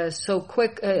fast, so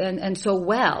quick, and so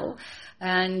well.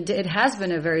 And it has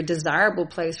been a very desirable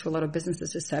place for a lot of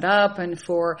businesses to set up and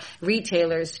for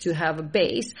retailers to have a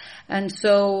base. And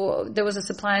so there was a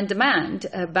supply and demand.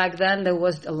 Back then there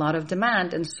was a lot of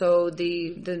demand. And so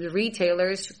the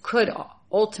retailers could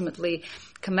ultimately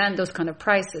command those kind of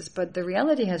prices. But the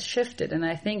reality has shifted, and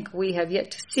I think we have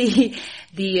yet to see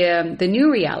the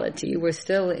new reality. We're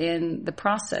still in the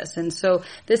process. And so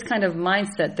this kind of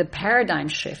mindset, the paradigm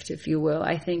shift, if you will,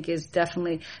 I think is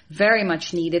definitely very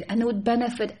much needed, and it would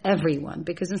benefit everyone,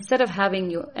 because instead of having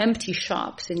your empty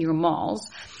shops in your malls,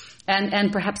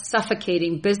 and perhaps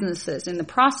suffocating businesses in the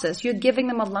process, you're giving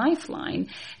them a lifeline.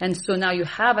 And so now you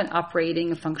have an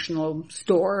operating, a functional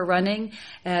store running.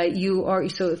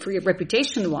 So for your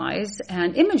reputation-wise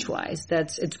and image-wise,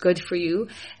 it's good for you.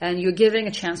 And you're giving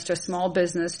a chance to a small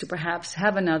business to perhaps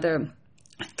have another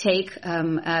take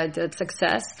at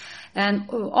success. And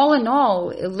all in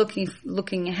all,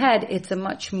 looking ahead, it's a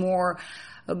much more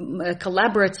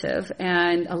collaborative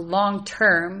and a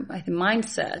long-term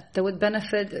mindset that would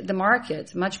benefit the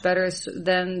market much better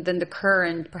than the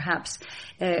current, perhaps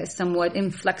somewhat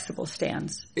inflexible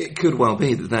stance. It could well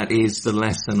be that is the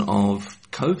lesson of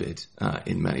COVID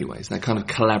in many ways, that kind of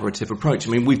collaborative approach.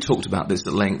 I mean, we've talked about this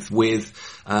at length with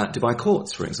Dubai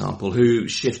Courts, for example, who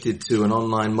shifted to an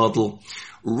online model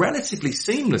relatively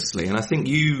seamlessly. And I think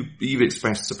you've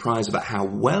expressed surprise about how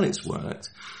well it's worked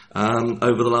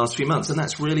over the last few months, and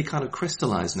that's really kind of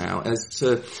crystallized now as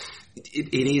to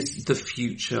it is the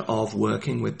future of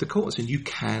working with the courts, and you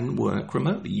can work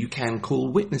remotely. You can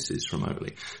call witnesses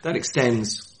remotely. That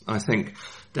extends, I think,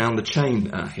 down the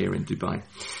chain here in Dubai.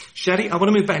 Shadi, I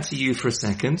want to move back to you for a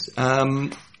second.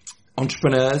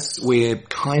 Entrepreneurs, we're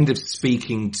kind of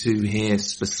speaking to here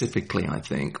specifically, I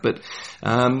think, but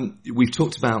we've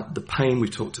talked about the pain,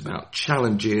 we've talked about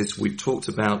challenges, we've talked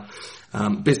about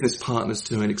business partners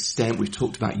to an extent, we've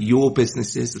talked about your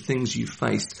businesses, the things you've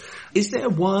faced. Is there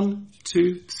 1,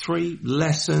 2, 3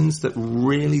 lessons that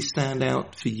really stand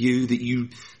out for you that you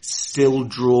still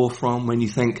draw from when you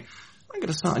think, I'm going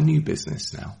to start a new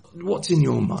business now? What's in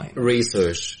your mind?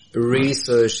 Research.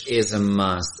 Research is a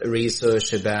must.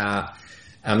 Research about,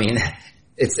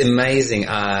 it's amazing.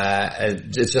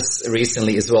 Just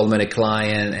recently as well met a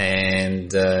client,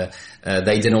 and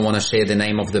they didn't want to share the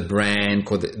name of the brand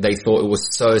because they thought it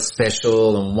was so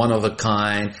special and one of a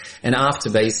kind. And after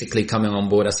basically coming on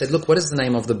board, I said, look, what is the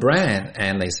name of the brand?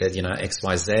 And they said,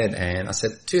 XYZ. And I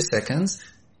said, 2 seconds.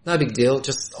 No big deal.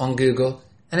 Just on Google.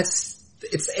 And it's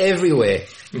everywhere.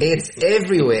 It's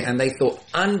everywhere. And they thought,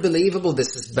 unbelievable.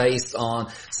 This is based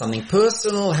on something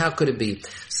personal. How could it be?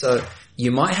 So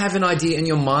you might have an idea in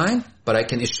your mind, but I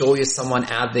can assure you someone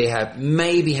out there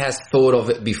maybe has thought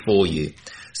of it before you.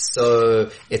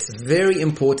 So it's very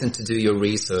important to do your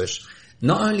research.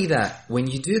 Not only that, when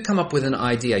you do come up with an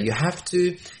idea, you have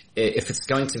to, if it's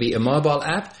going to be a mobile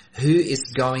app, who is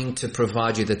going to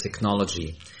provide you the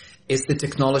technology? Is the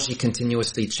technology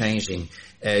continuously changing?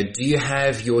 Do you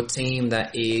have your team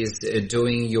that is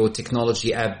doing your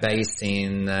technology app based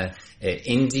in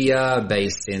India,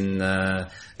 based in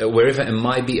wherever it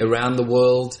might be around the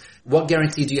world? What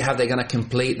guarantee do you have they're going to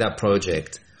complete that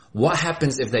project? What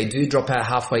happens if they do drop out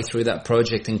halfway through that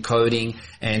project in coding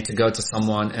and to go to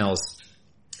someone else?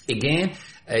 Again,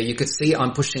 you could see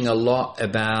I'm pushing a lot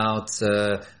about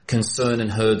concern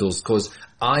and hurdles, because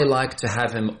I like to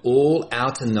have them all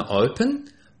out in the open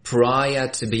prior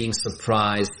to being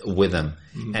surprised with them.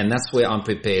 Mm-hmm. And that's where I'm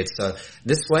prepared. So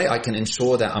this way I can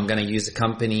ensure that I'm going to use a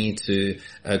company to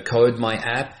code my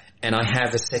app, and I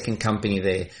have a second company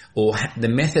there. Or the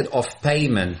method of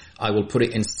payment, I will put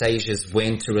it in stages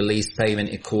when to release payment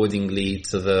accordingly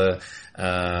to the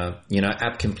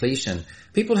app completion.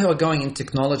 People who are going in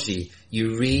technology,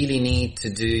 you really need to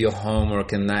do your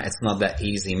homework, and that it's not that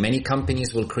easy. Many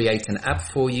companies will create an app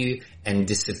for you and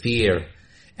disappear.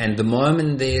 And the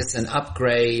moment there's an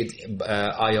upgrade,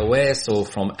 iOS or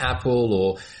from Apple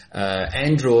or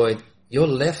Android, you're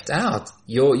left out.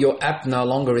 Your app no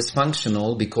longer is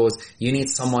functional because you need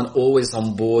someone always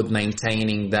on board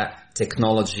maintaining that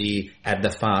technology at the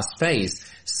fast pace.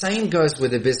 Same goes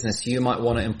with a business. You might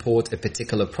want to import a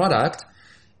particular product,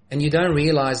 and you don't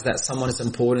realize that someone is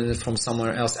importing it from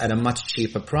somewhere else at a much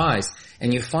cheaper price.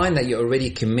 And you find that you're already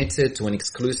committed to an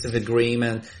exclusive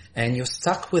agreement and you're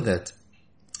stuck with it.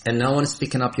 And no one is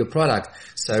picking up your product.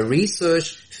 So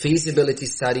research, feasibility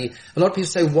study. A lot of people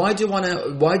say, why do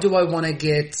I want to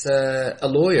get a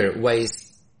lawyer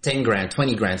weighs 10 grand,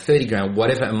 20 grand, 30 grand,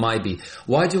 whatever it might be?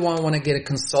 Why do I want to get a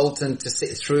consultant to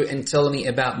sit through and tell me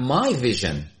about my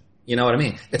vision? You know what I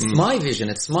mean? It's my vision.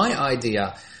 It's my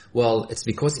idea. Well, it's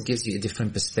because it gives you a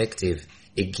different perspective.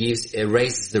 It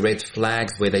raises the red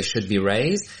flags where they should be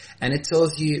raised, and it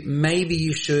tells you maybe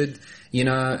you should,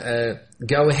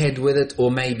 go ahead with it or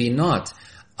maybe not.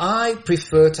 I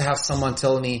prefer to have someone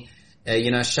tell me,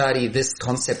 Shadi, this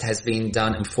concept has been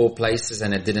done in 4 places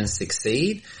and it didn't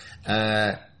succeed.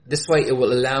 This way it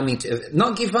will allow me to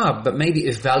not give up, but maybe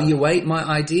evaluate my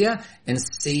idea and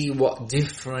see what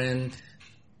different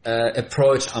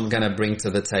approach I'm going to bring to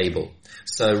the table.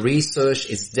 So research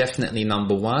is definitely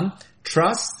number 1.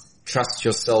 Trust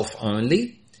yourself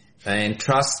only, and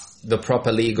trust the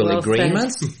proper legal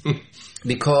agreements.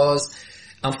 Because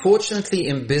unfortunately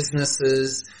in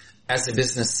businesses, as a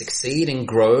business succeeds and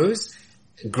grows,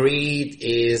 greed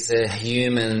is a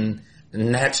human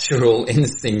natural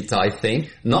instinct, I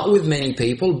think. Not with many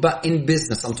people, but in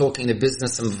business. I'm talking the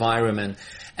business environment.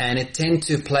 And it tends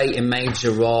to play a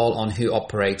major role on who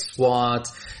operates what,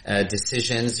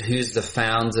 decisions, who's the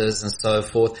founders and so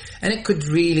forth. And it could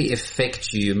really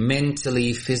affect you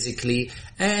mentally, physically,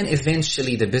 and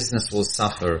eventually the business will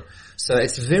suffer. So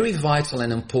it's very vital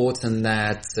and important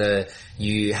that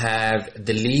you have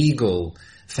the legal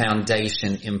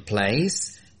foundation in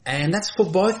place. And that's for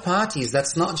both parties.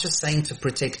 That's not just saying to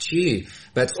protect you,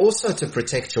 but it's also to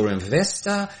protect your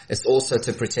investor. It's also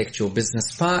to protect your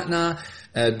business partner.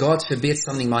 God forbid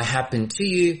something might happen to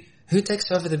you. Who takes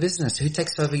over the business? Who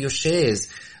takes over your shares?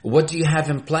 What do you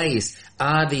have in place?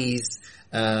 Are these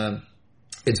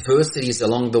adversities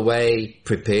along the way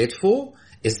prepared for?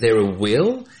 Is there a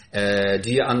will?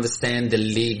 Do you understand the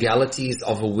legalities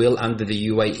of a will under the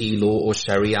UAE law or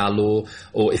Sharia law,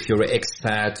 or if you're an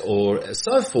expat or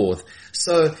so forth?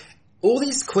 So all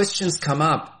these questions come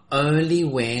up only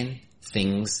when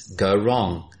things go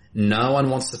wrong. No one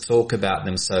wants to talk about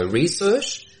them. So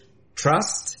research,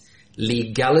 trust,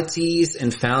 legalities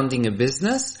in founding a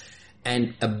business,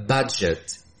 and a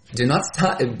budget. Do not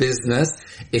start a business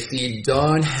if you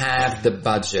don't have the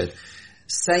budget.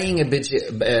 Saying a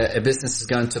business is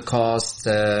going to cost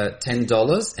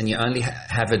 $10 and you only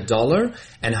have $1,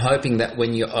 and hoping that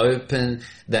when you open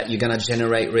that you're going to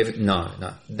generate revenue.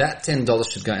 No. That $10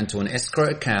 should go into an escrow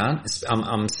account.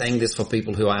 I'm saying this for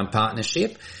people who are in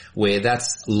partnership, where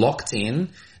that's locked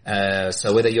in.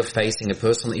 So whether you're facing a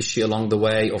personal issue along the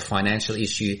way or financial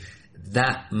issue,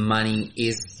 that money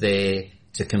is there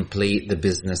to complete the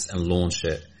business and launch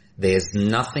it. There's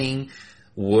nothing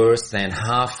worse than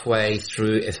halfway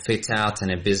through a fit out in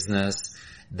a business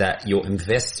that your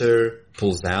investor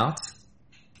pulls out.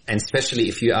 And especially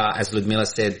if you are, as Ludmila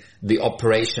said, the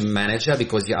operation manager,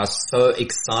 because you are so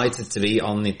excited to be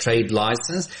on the trade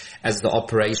license as the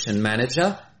operation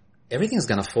manager, everything's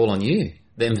going to fall on you.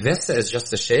 The investor is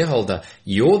just a shareholder.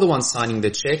 You're the one signing the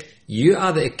check. You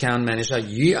are the account manager.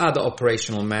 You are the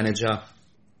operational manager.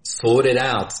 Sort it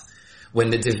out. When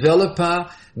the developer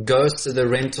goes to the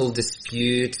rental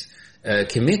dispute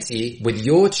committee with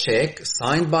your check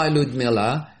signed by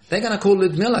Ludmila, they're going to call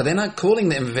Ludmila. They're not calling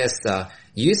the investor.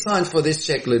 You signed for this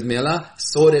check, Ludmila.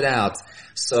 Sort it out.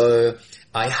 So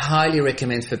I highly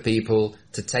recommend for people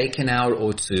to take an hour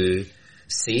or two,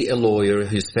 see a lawyer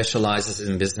who specializes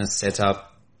in business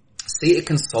setup, see a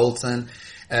consultant,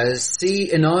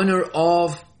 see an owner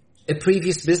of a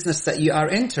previous business that you are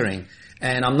entering.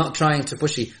 And I'm not trying to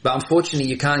push you, but unfortunately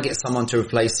you can't get someone to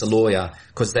replace a lawyer,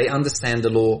 because they understand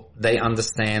the law, they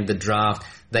understand the draft,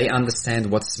 they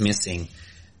understand what's missing.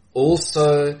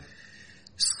 Also,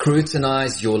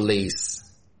 scrutinize your lease.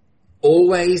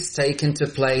 Always take into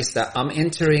place that I'm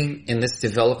entering in this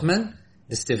development.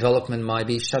 This development might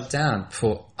be shut down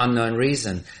for unknown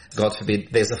reason. God forbid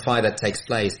there's a fire that takes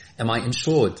place. Am I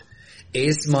insured?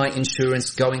 Is my insurance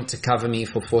going to cover me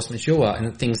for force majeure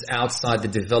and things outside the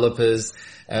developer's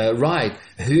right?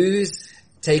 Who's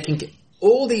taking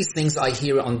all these things? I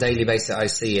hear it on a daily basis. I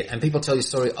see it, and people tell you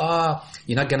story.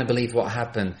 You're not going to believe what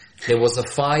happened. There was a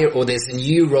fire, or there's a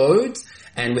new road,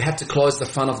 and we had to close the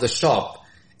front of the shop.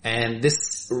 And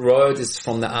this road is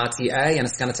from the RTA, and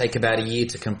it's going to take about a year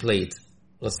to complete.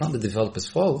 Well, it's not the developer's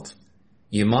fault.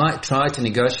 You might try to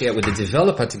negotiate with the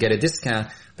developer to get a discount,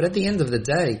 but at the end of the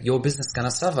day, your business is going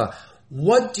to suffer.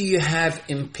 What do you have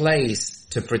in place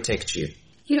to protect you?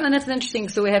 You know, and that's interesting.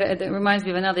 So it reminds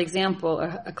me of another example,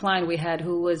 a client we had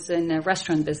who was in a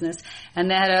restaurant business, and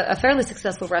they had a fairly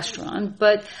successful restaurant,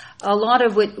 but a lot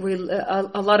of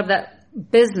that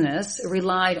business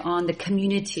relied on the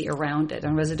community around it,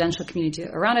 on residential community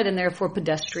around it, and therefore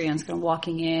pedestrians kind of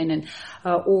walking in and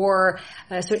or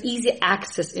sort of easy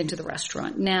access into the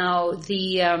restaurant. Now,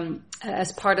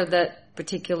 as part of that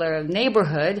particular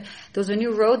neighborhood, there was a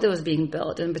new road that was being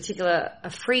built, in particular a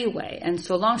freeway. And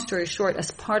so, long story short,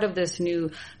 as part of this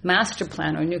new master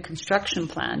plan or new construction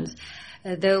plans,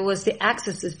 there was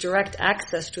this direct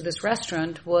access to this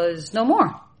restaurant was no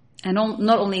more. And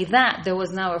not only that, there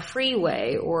was now a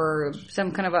freeway or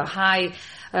some kind of a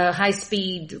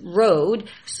high-speed road,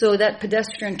 so that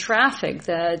pedestrian traffic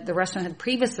that the restaurant had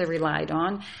previously relied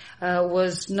on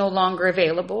was no longer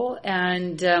available,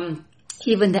 and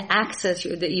even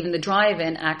the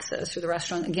drive-in access to the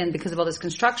restaurant, again, because of all this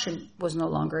construction, was no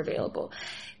longer available.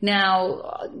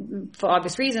 Now, for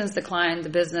obvious reasons, the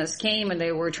business came and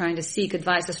they were trying to seek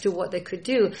advice as to what they could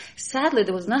do. Sadly,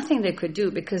 there was nothing they could do,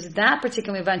 because that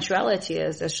particular eventuality,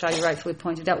 as Shadi rightfully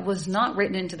pointed out, was not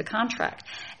written into the contract.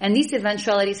 And these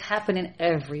eventualities happen in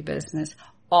every business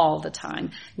all the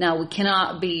time. Now, we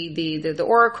cannot be the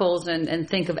oracles and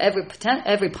think of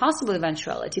every possible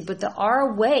eventuality, but there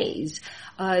are ways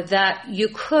that you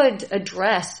could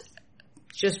address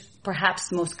just perhaps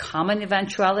the most common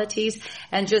eventualities,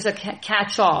 and just a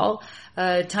catch-all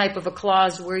type of a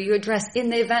clause where you address, in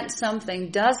the event something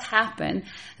does happen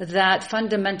that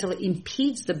fundamentally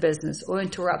impedes the business or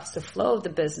interrupts the flow of the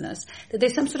business, that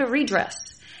there's some sort of redress.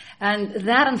 And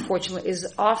that, unfortunately,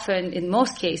 is often, in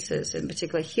most cases, in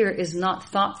particular here, is not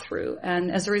thought through.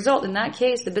 And as a result, in that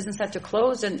case, the business had to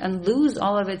close and lose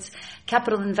all of its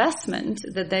capital investment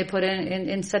that they put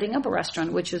in setting up a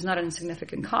restaurant, which is not an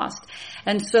insignificant cost.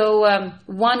 And so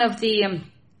one of the...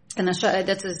 And that's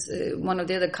one of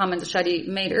the other comments Shadi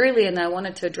made earlier, and I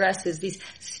wanted to address, is these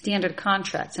standard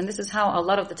contracts. And this is how a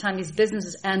lot of the time these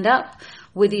businesses end up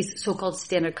with these so-called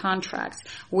standard contracts,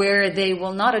 where they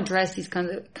will not address these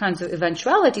kinds of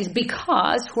eventualities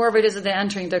because whoever it is that they're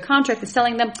entering their contract is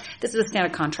telling them, this is a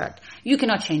standard contract. You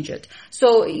cannot change it.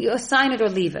 So you sign it or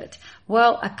leave it.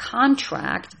 Well, a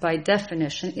contract, by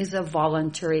definition, is a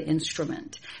voluntary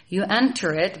instrument. You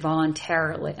enter it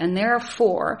voluntarily, and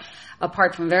therefore,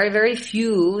 apart from very, very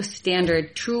few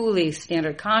truly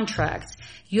standard contracts,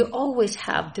 you always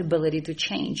have the ability to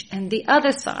change. And the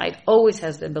other side always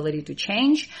has the ability to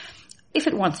change if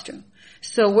it wants to.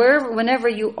 So whenever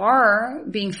you are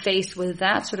being faced with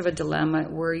that sort of a dilemma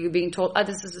where you're being told,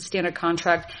 this is a standard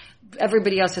contract,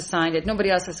 everybody else has signed it, nobody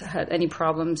else has had any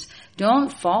problems,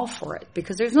 don't fall for it,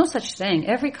 because there's no such thing.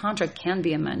 Every contract can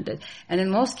be amended. And in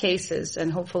most cases,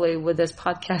 and hopefully with this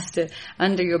podcast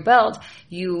under your belt,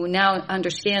 you now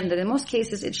understand that in most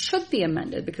cases it should be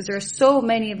amended, because there are so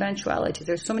many eventualities.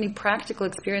 There's so many practical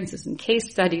experiences and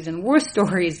case studies and war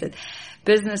stories that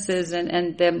businesses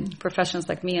and professionals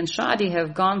like me and Shadi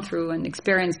have gone through and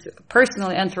experienced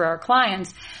personally and through our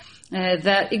clients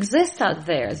that exist out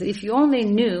there. That if you only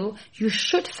knew, you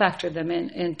should factor them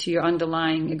into your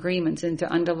underlying agreements, into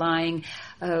underlying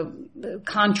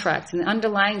contracts, and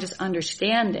underlying just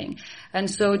understanding. And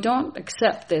so don't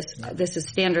accept this is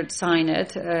standard, sign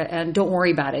it, and don't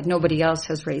worry about it. Nobody else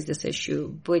has raised this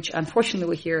issue, which unfortunately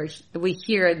we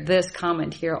hear this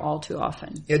comment here all too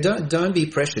often. Yeah, don't be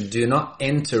pressured. Do not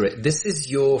enter it. This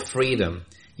is your freedom.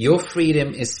 Your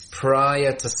freedom is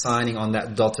prior to signing on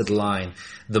that dotted line.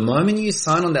 The moment you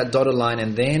sign on that dotted line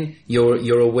and then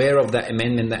you're aware of that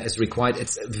amendment that is required,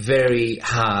 it's very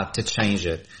hard to change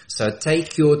it. So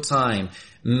take your time.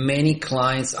 Many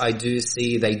clients I do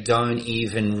see, they don't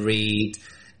even read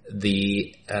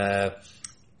the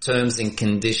terms and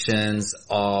conditions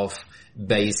of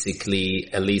basically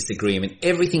a lease agreement.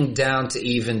 Everything down to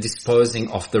even disposing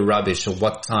of the rubbish, or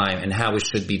what time and how it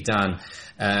should be done.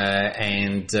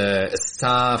 And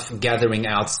staff gathering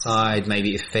outside,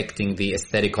 maybe affecting the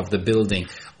aesthetic of the building.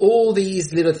 All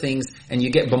these little things, and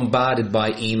you get bombarded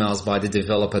by emails by the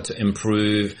developer to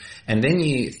improve. And then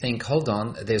you think, hold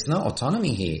on, there's no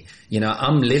autonomy here.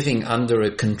 I'm living under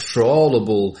a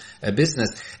controllable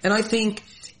business. And I think,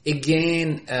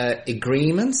 again,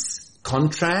 agreements,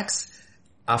 contracts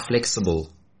are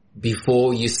flexible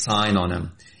before you sign on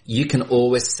them. You can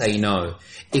always say no.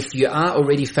 If you are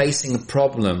already facing a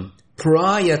problem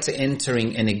prior to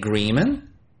entering an agreement,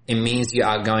 it means you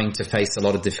are going to face a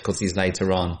lot of difficulties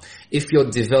later on. If your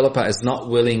developer is not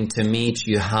willing to meet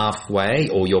you halfway,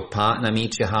 or your partner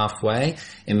meets you halfway,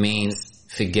 it means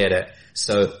forget it.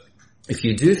 So if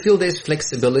you do feel there's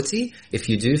flexibility, if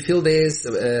you do feel there's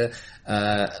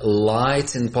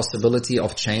light and possibility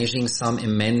of changing some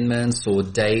amendments or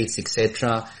dates,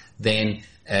 etc., then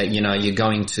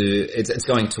it's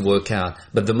going to work out.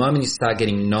 But the moment you start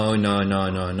getting no,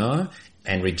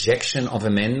 and rejection of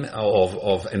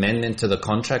amendment to the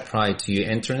contract prior to you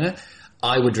entering it,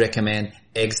 I would recommend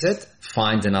exit,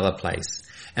 find another place.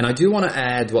 And I do want to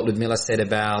add what Ludmila said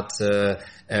about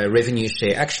revenue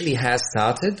share. Actually has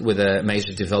started with a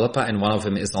major developer, and one of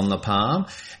them is on the Palm,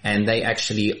 and they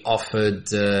actually offered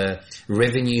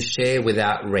revenue share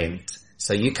without rent.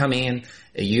 So you come in,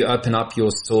 you open up your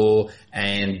store,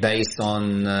 and based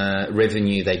on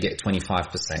revenue, they get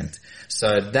 25%.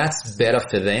 So that's better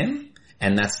for them,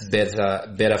 and that's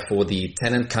better for the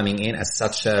tenant coming in as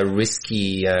such a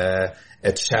risky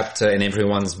a chapter in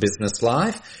everyone's business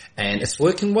life, and it's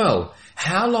working well.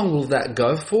 How long will that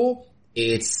go for?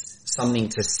 It's something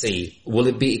to see. Will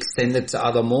it be extended to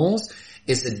other malls?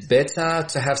 Is it better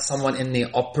to have someone in there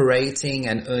operating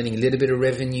and earning a little bit of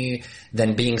revenue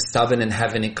than being stubborn and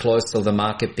having it closed till the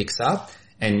market picks up,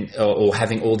 or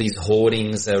having all these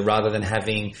hoardings rather than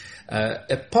having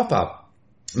a pop-up?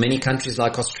 Many countries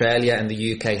like Australia and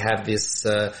the UK have this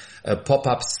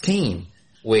pop-up scheme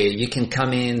where you can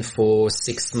come in for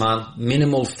 6 months,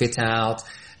 minimal fit out,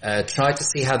 try to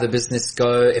see how the business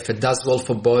go. If it does well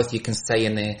for both, you can stay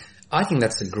in there. I think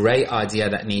that's a great idea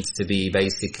that needs to be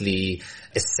basically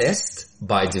assessed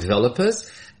by developers.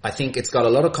 I think it's got a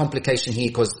lot of complication here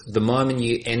because the moment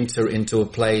you enter into a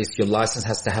place, your license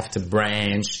has to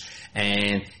branch,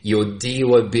 and your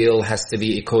DWA bill has to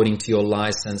be according to your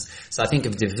license. So I think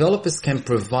if developers can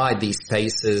provide these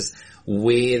spaces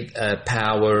with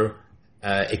power,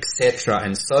 etc.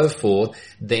 and so forth,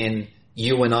 then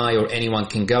you and I or anyone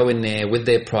can go in there with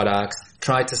their products,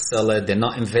 try to sell it. They're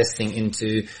not investing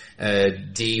into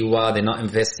DWA, they're not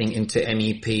investing into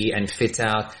MEP and fit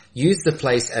out. Use the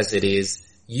place as it is,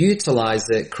 utilize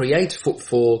it, create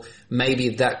footfall. Maybe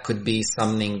that could be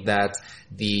something that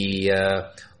the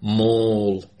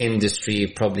mall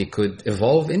industry probably could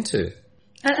evolve into.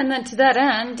 And then to that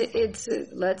end,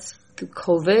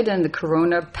 COVID and the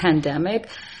corona pandemic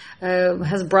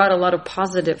has brought a lot of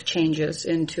positive changes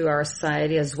into our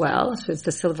society as well. So it's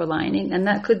the silver lining. And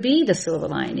that could be the silver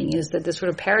lining, is that this sort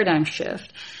of paradigm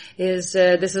shift is,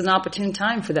 this is an opportune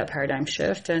time for that paradigm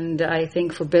shift. And I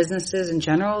think for businesses in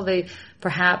general, they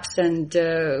perhaps can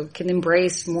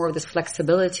embrace more of this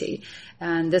flexibility.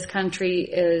 And this country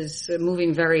is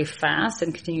moving very fast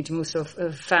and continue to move so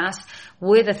fast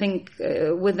with, I think,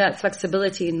 with that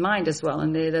flexibility in mind as well.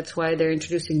 And that's why they're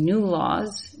introducing new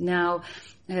laws now,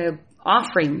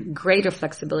 offering greater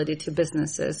flexibility to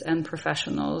businesses and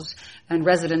professionals and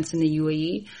residents in the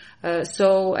UAE.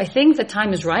 So I think the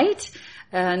time is right.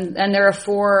 And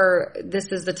therefore, this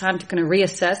is the time to kind of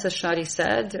reassess, as Shadi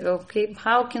said, okay,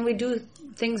 how can we do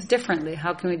things differently?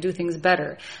 How can we do things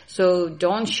better? So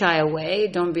don't shy away.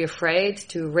 Don't be afraid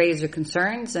to raise your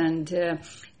concerns and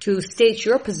to state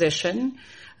your position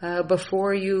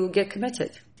before you get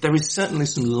committed. There is certainly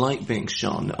some light being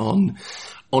shone on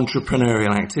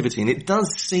entrepreneurial activity, and it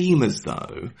does seem as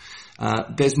though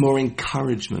there's more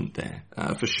encouragement there,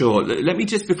 for sure. Let me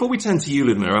just, before we turn to you,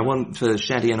 Ludmila, I want for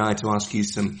Shadi and I to ask you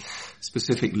some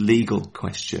specific legal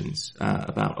questions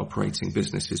about operating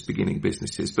businesses, beginning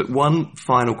businesses. But one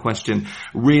final question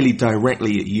really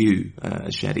directly at you,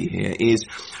 Shadi, here, is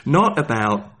not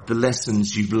about the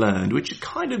lessons you've learned, which are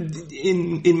kind of,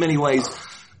 in many ways,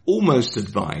 almost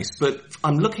advice, but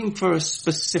I'm looking for a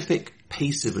specific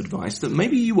piece of advice that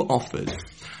maybe you were offered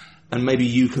and maybe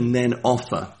you can then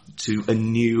offer to a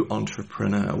new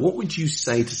entrepreneur. What would you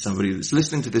say to somebody that's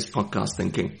listening to this podcast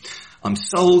thinking, I'm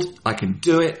sold, I can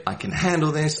do it, I can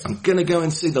handle this, I'm going to go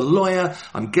and see the lawyer,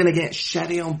 I'm going to get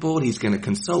Shadi on board, he's going to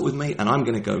consult with me, and I'm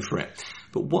going to go for it.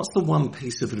 But what's the one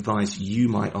piece of advice you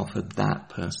might offer that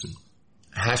person?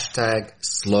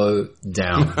 #slow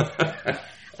down.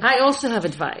 I also have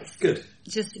advice. Good.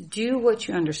 Just do what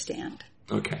you understand.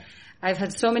 Okay. I've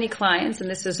had so many clients, and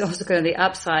this is also kind of the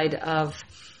upside of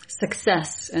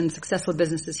success and successful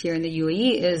businesses here in the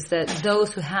UAE, is that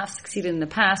those who have succeeded in the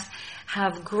past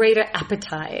have greater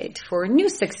appetite for new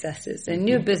successes and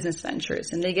new business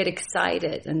ventures, and they get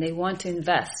excited and they want to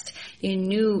invest in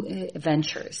new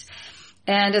ventures.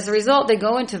 And as a result, they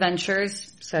go into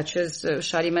ventures such as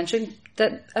Shadi mentioned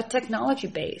that are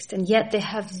technology-based, and yet they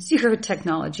have zero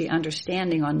technology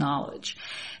understanding or knowledge.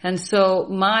 And so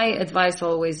my advice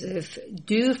always is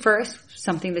do first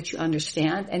something that you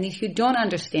understand, and if you don't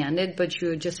understand it, but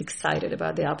you're just excited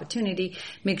about the opportunity,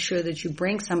 make sure that you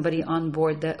bring somebody on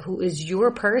board who is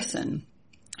your person,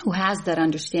 who has that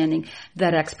understanding,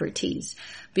 that expertise.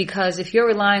 Because if you're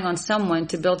relying on someone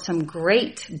to build some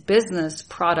great business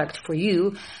product for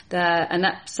you, and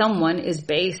that someone is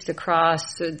based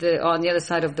across on the other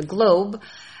side of the globe,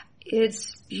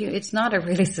 it's not a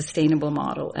really sustainable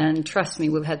model. And trust me,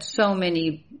 we've had so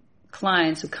many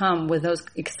clients who come with those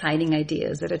exciting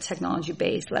ideas that are technology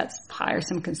based. Let's hire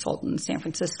some consultants in San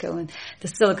Francisco and the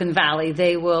Silicon Valley.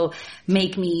 They will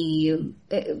make me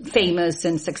famous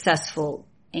and successful.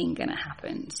 Ain't gonna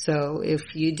happen. So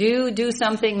if you do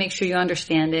something, make sure you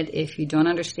understand it. If you don't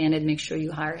understand it, make sure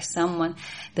you hire someone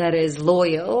that is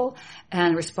loyal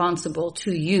and responsible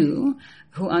to you,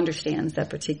 who understands that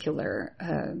particular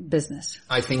business.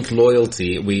 I think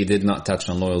loyalty, we did not touch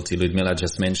on loyalty. Ludmila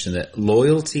just mentioned it.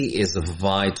 Loyalty is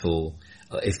vital.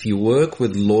 If you work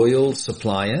with loyal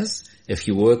suppliers, if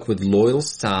you work with loyal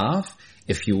staff,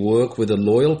 if you work with a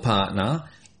loyal partner,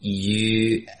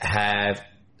 you have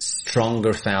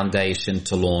stronger foundation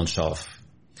to launch off.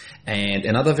 And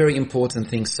another very important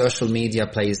thing, social media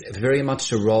plays very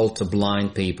much a role to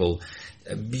blind people.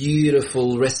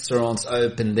 Beautiful restaurants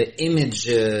open, the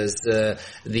images,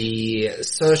 the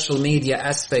social media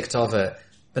aspect of it.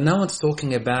 But no one's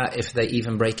talking about if they're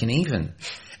even breaking even.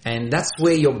 And that's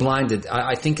where you're blinded.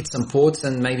 I think it's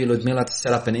important, maybe Ludmila, to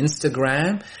set up an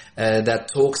Instagram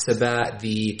that talks about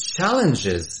the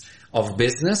challenges of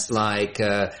business, like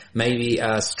maybe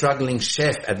a struggling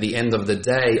chef at the end of the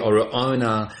day, or an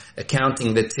owner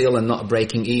counting the till and not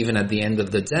breaking even at the end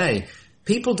of the day.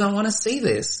 People don't want to see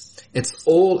this. It's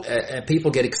all,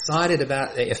 people get excited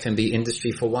about the F&B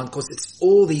industry for one, because it's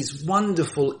all these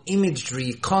wonderful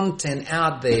imagery, content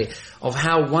out there of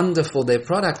how wonderful their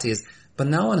product is. But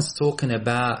no one is talking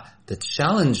about the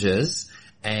challenges,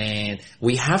 and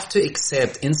we have to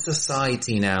accept in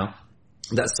society now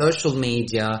that social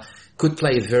media could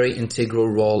play a very integral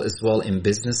role as well in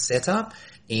business setup,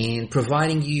 in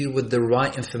providing you with the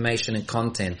right information and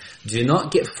content. Do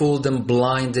not get fooled and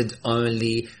blinded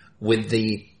only with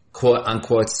the quote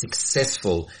unquote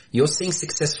successful. You're seeing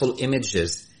successful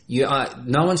images.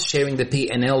 No one's sharing the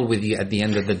P&L with you at the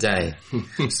end of the day.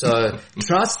 So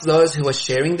trust those who are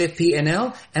sharing their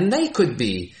P&L, and they could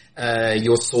be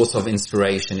your source of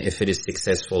inspiration if it is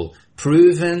successful.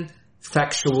 Proven,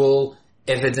 factual,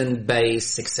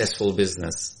 evidence-based, successful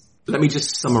business. Let me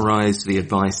just summarize the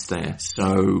advice there.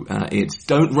 So it's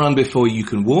don't run before you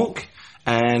can walk,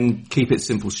 and keep it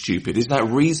simple, stupid. Is that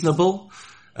reasonable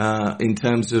in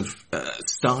terms of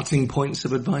starting points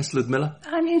of advice, Ludmilla?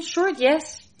 I mean, short,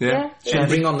 yes. Yeah. And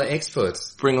bring on the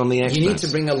experts. Bring on the experts. You need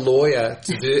to bring a lawyer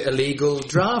to do a legal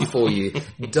draft for you.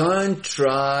 Don't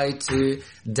try to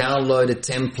download a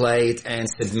template and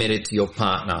submit it to your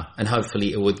partner, and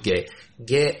hopefully it would get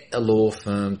a law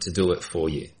firm to do it for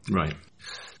you. Right.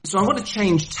 So I want to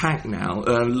change tack now.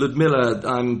 Ludmilla,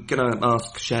 I'm going to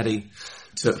ask Shadi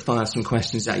to fire some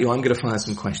questions at you. I'm going to fire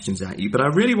some questions at you. But I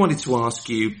really wanted to ask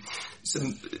you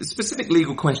some specific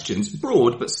legal questions,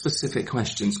 broad but specific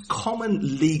questions, common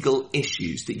legal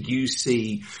issues that you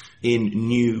see in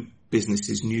new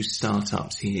businesses, new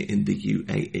startups here in the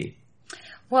UAE.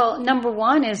 Well, number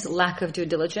one is lack of due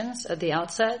diligence at the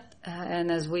outset. And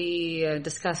as we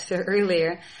discussed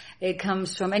earlier, it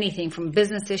comes from anything from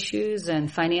business issues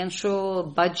and financial,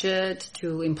 budget,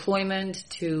 to employment,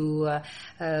 to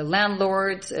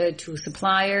landlords, to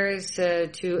suppliers,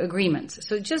 to agreements.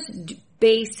 So just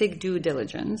basic due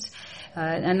diligence.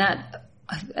 And that,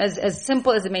 as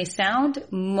simple as it may sound,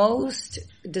 most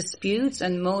disputes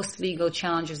and most legal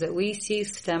challenges that we see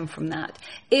stem from that.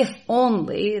 If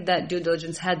only that due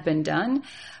diligence had been done,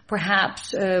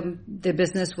 perhaps the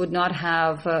business would not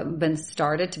have been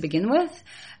started to begin with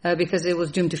because it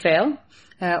was doomed to fail.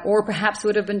 Or perhaps it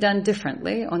would have been done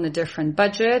differently on a different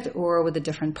budget or with a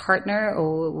different partner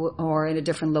or in a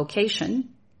different location.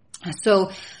 So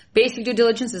basic due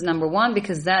diligence is number one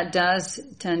because that does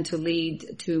tend to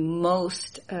lead to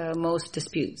most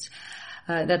disputes.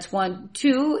 That's one.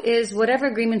 Two is whatever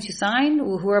agreements you sign,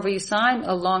 whoever you sign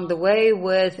along the way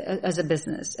with as a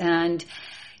business. And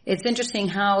it's interesting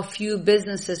how few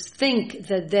businesses think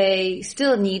that they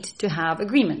still need to have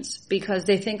agreements because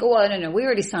they think, oh, no, we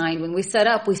already signed. When we set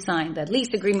up, we signed that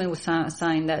lease agreement, we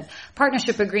signed that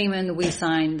partnership agreement, we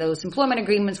signed those employment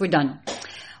agreements, we're done.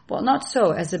 Well, not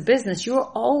so. As a business, you're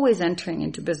always entering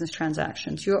into business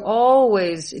transactions. You're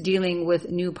always dealing with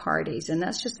new parties. And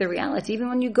that's just the reality. Even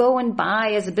when you go and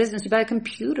buy as a business, you buy a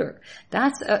computer.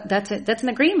 That's an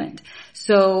agreement.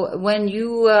 So when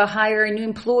you hire a new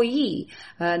employee,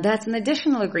 that's an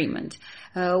additional agreement.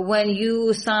 When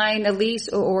you sign a lease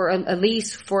or a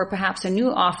lease for perhaps a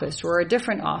new office or a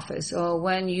different office, or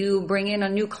when you bring in a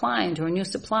new client or a new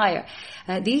supplier,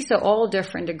 these are all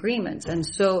different agreements. And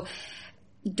so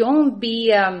don't be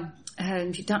a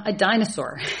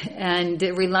dinosaur and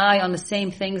rely on the same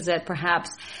things that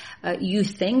perhaps you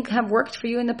think have worked for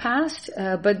you in the past,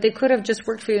 but they could have just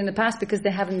worked for you in the past because they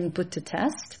haven't been put to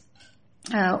test.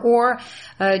 Or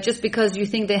just because you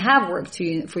think they have worked for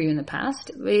you in the past.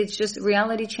 It's just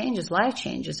reality changes, life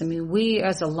changes. I mean, we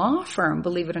as a law firm,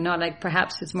 believe it or not, like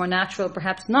perhaps it's more natural,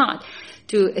 perhaps not,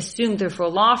 to assume that for a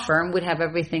law firm we'd have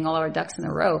everything, all our ducks in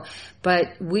a row.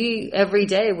 But every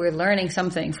day we're learning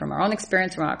something from our own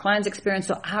experience, from our clients' experience.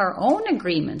 So our own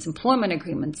agreements, employment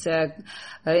agreements,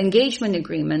 engagement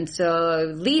agreements,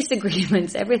 lease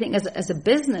agreements, everything as a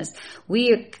business,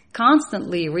 we are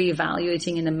constantly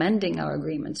reevaluating and amending our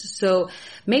agreements. So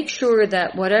make sure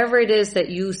that whatever it is that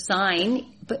you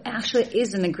sign, but actually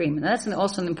is an agreement. That's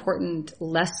also an important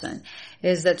lesson,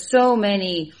 is that so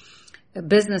many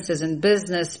businesses and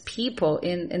business people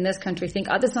in this country think,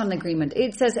 oh, that's not an agreement.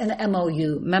 It says an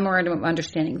MOU, Memorandum of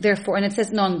Understanding, therefore, and it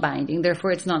says non-binding,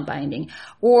 therefore it's non-binding.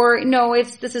 Or, no,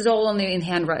 this is all only in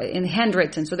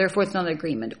handwritten, so therefore it's not an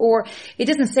agreement. Or, it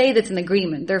doesn't say that's an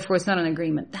agreement, therefore it's not an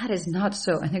agreement. That is not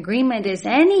so. An agreement is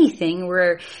anything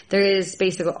where there is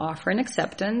basically offer and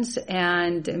acceptance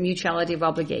and mutuality of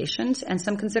obligations and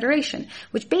some consideration,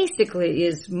 which basically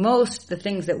is most the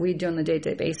things that we do on a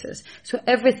day-to-day basis. So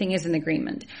everything is an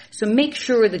agreement. So make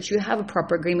sure that you have a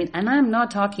proper agreement. And I'm not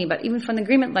talking about, even for an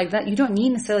agreement like that, you don't need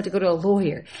necessarily to go to a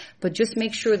lawyer, but just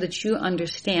make sure that you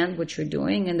understand what you're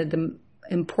doing and that the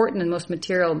important and most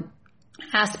material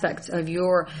aspects of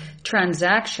your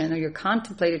transaction or your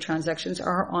contemplated transactions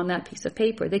are on that piece of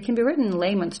paper. They can be written in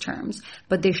layman's terms,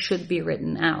 but they should be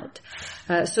written out.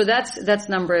 So that's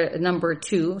number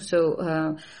two.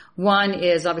 So One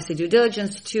is obviously due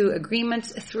diligence. 2,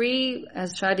 agreements. 3,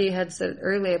 as Shadi had said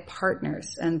earlier,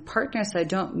 partners. And partners, I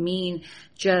don't mean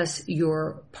just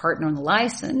your partner on the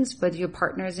license, but your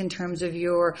partners in terms of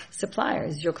your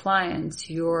suppliers, your clients,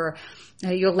 your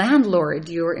landlord,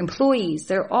 your employees.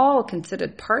 They're all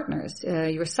considered partners,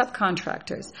 your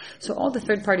subcontractors. So all the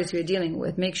third parties you're dealing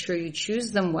with, make sure you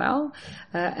choose them well,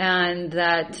 and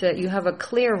that you have a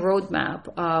clear roadmap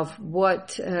of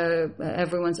what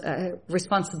everyone's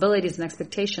responsibilities and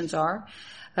expectations are,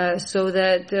 so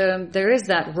that there is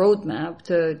that roadmap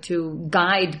to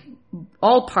guide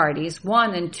all parties,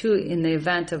 1 and 2, in the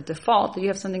event of default, that you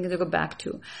have something to go back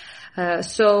to.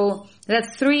 So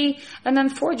that's 3. And then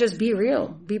 4, just be real,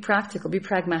 be practical, be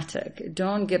pragmatic.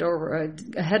 Don't get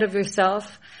ahead of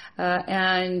yourself,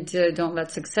 and don't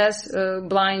let success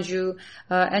blind you,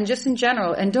 and just in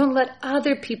general, and don't let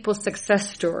other people's success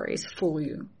stories fool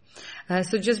you.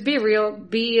 So just be real,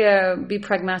 be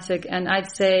pragmatic, and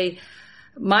I'd say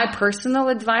my personal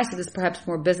advice, it is perhaps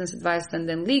more business advice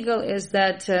than legal, is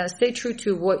that stay true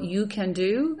to what you can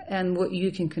do and what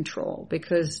you can control.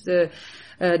 Because the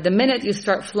minute you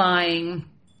start flying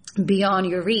beyond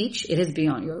your reach, it is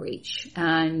beyond your reach.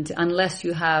 And unless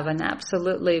you have an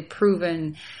absolutely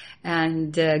proven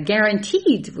and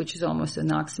guaranteed, which is almost an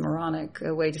oxymoronic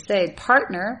way to say it,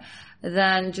 partner,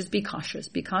 then just be cautious.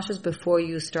 Be cautious before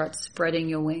you start spreading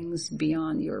your wings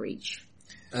beyond your reach.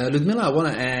 Ludmila, I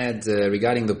want to add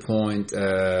regarding the point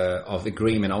of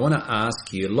agreement. I want to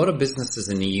ask you, a lot of businesses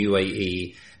in the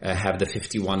UAE have the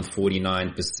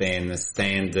 51-49%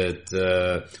 standard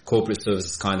corporate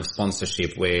services kind of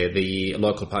sponsorship where the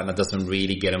local partner doesn't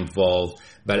really get involved,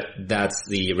 but that's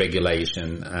the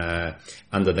regulation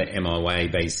under the MOA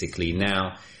basically.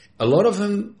 Now, a lot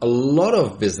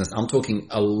of business, I'm talking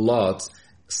a lot,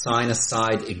 sign a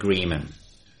side agreement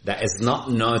that is not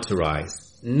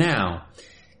notarized. Now,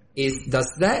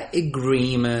 does that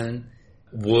agreement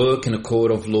work in a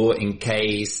court of law in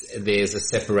case there's a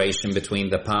separation between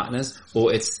the partners,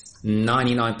 or it's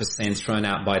 99% thrown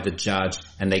out by the judge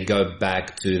and they go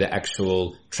back to the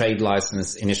actual trade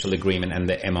license, initial agreement, and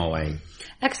the MOA?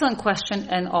 Excellent question,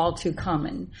 and all too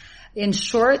common. In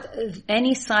short,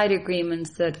 any side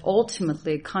agreements that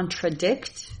ultimately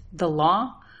contradict the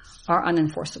law are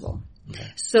unenforceable. Okay.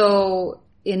 So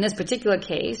in this particular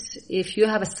case, if you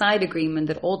have a side agreement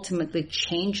that ultimately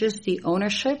changes the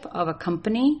ownership of a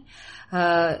company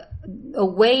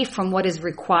away from what is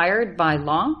required by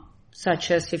law, such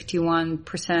as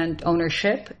 51%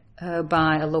 ownership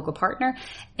by a local partner,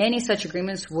 any such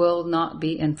agreements will not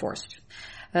be enforced.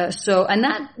 And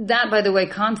that, by the way,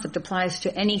 concept applies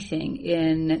to anything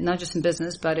in, not just in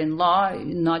business, but in law,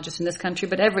 not just in this country,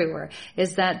 but everywhere,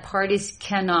 is that parties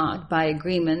cannot, by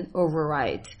agreement,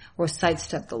 override or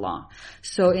sidestep the law.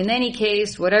 So in any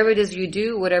case, whatever it is you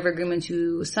do, whatever agreements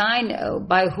you sign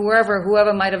by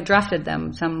whoever might have drafted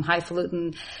them, some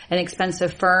highfalutin and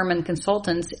expensive firm and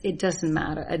consultants, it doesn't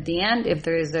matter. At the end, if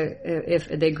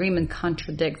the agreement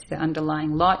contradicts the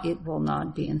underlying law, it will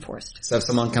not be enforced. So if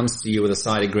someone comes to you with a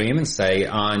side agreement, say,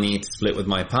 I need to split with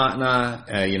my partner,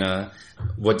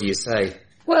 what do you say?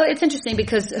 Well, it's interesting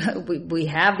because we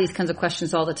have these kinds of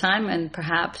questions all the time, and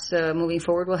perhaps moving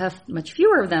forward we'll have much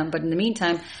fewer of them. But in the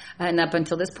meantime, and up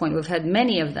until this point, we've had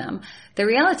many of them. The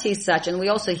reality is such, and we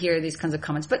also hear these kinds of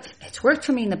comments, but it's worked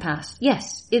for me in the past.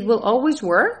 Yes, it will always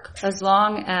work as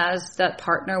long as that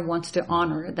partner wants to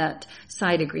honor that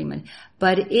side agreement.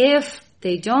 But if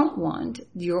they don't want,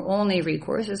 your only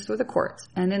recourse is through the courts.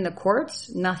 And in the courts,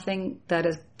 nothing that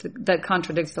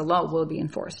contradicts the law will be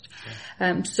enforced.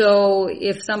 So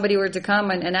if somebody were to come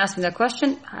and ask me that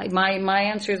question, my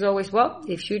answer is always, well,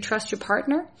 if you trust your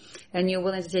partner and you're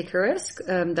willing to take a risk,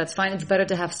 that's fine. It's better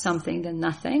to have something than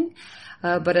nothing.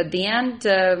 But at the end,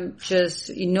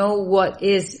 just know what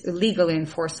is legally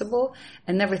enforceable,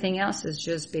 and everything else is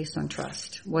just based on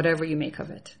trust, whatever you make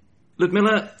of it.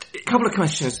 Ludmila, a couple of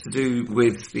questions to do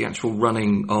with the actual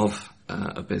running of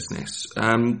a business.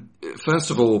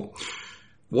 First of all,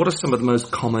 what are some of the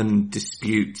most common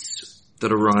disputes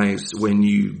that arise when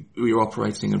you're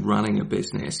operating and running a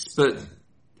business? But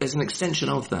as an extension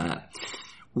of that,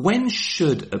 when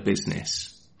should a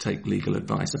business take legal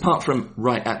advice, apart from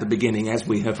right at the beginning, as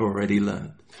we have already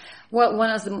learned? Well, one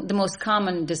of the most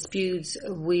common disputes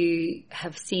we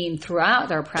have seen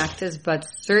throughout our practice, but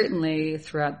certainly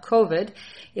throughout COVID,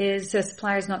 is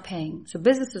suppliers not paying. So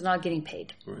business is not getting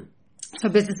paid. Right. So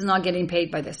business is not getting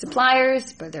paid by their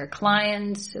suppliers, by their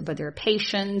clients, by their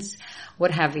patients,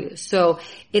 what have you. So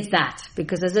it's that,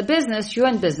 because as a business, you're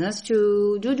in business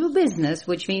to do business,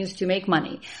 which means to make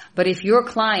money. But if your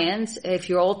clients, if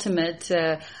your ultimate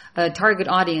target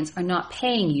audience are not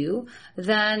paying you,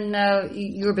 then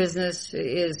your business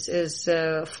is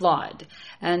flawed.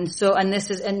 And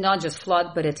not just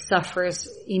flawed, but it suffers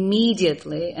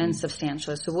immediately and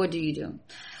substantially. So what do you do?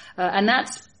 And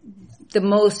that's the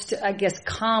most, I guess,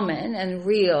 common and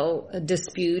real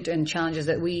dispute and challenges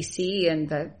that we see,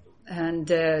 and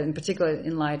in particular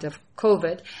in light of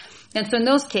COVID. And so in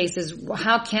those cases,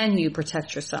 how can you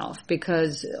protect yourself?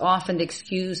 Because often the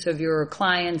excuse of your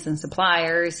clients and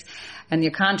suppliers and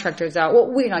your contractors are,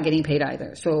 well, we're not getting paid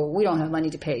either, so we don't have money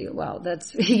to pay you. Well,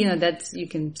 that's you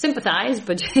can sympathize,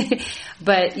 but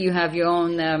but you have your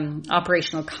own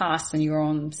operational costs and your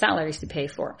own salaries to pay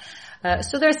for.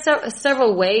 So there's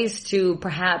several ways to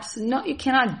perhaps you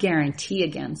cannot guarantee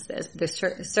against this. There's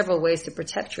several ways to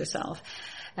protect yourself.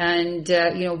 And,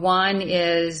 one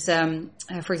is,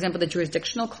 for example, the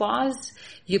jurisdictional clause.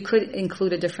 You could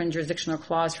include a different jurisdictional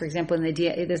clause. For example, in the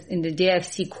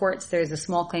DIFC courts, there's a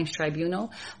small claims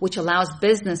tribunal, which allows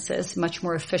businesses much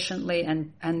more efficiently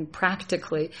and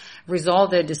practically resolve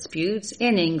their disputes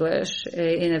in English,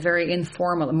 in a very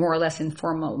informal, more or less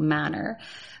informal manner.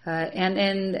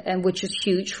 And which is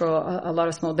huge for a lot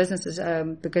of small businesses,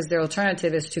 because their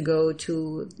alternative is to go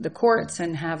to the courts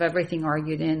and have everything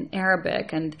argued in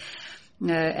Arabic, and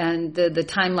the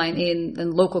timeline in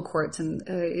local courts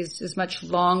is much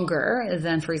longer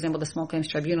than, for example, the small claims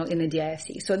tribunal in the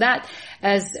DIFC. So that,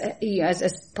 as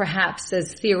perhaps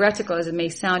as theoretical as it may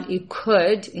sound, it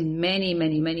could, in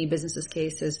many businesses'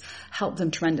 cases, help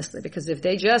them tremendously, because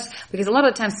because a lot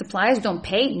of times suppliers don't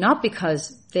pay, not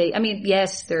because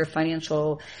yes, their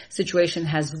financial situation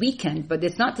has weakened, but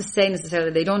it's not to say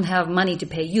necessarily they don't have money to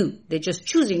pay you. They're just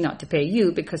choosing not to pay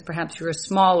you because perhaps you're a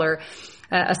smaller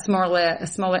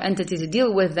entity to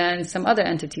deal with than some other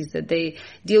entities that they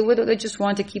deal with, or they just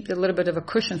want to keep a little bit of a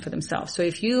cushion for themselves. So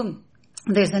if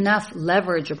there's enough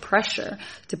leverage or pressure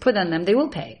to put on them, they will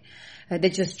pay. They're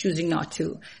just choosing not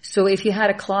to. So if you had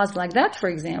a clause like that, for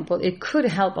example, it could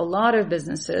help a lot of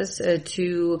businesses and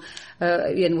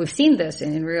we've seen this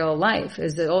in real life,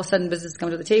 is that all of a sudden businesses come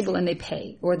to the table and they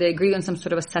pay, or they agree on some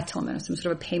sort of a settlement, some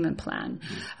sort of a payment plan.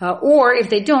 Or if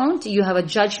they don't, you have a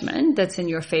judgment that's in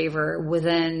your favor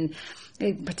within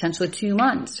potentially 2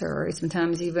 months, or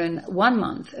sometimes even 1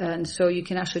 month. And so you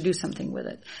can actually do something with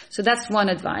it. So that's one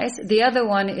advice. The other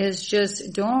one is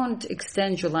just don't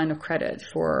extend your line of credit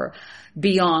for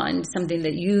beyond something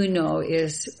that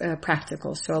is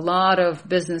practical. So a lot of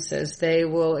businesses, they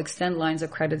will extend lines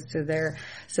of credit to their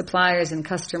suppliers and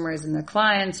customers and their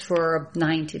clients for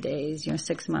 90 days,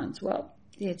 6 months. Well,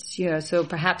 it's, so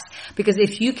perhaps, because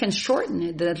if you can shorten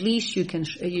it, then at least you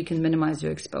can minimize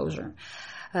your exposure.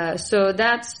 So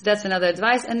that's another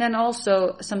advice. And then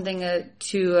also something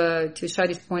to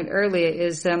Shadi's point earlier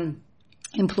is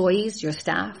employees, your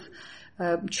staff.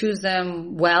 Choose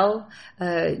them well.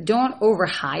 Don't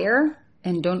overhire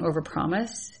and don't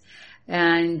overpromise.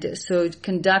 And so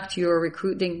conduct your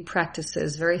recruiting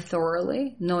practices very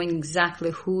thoroughly, knowing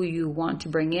exactly who you want to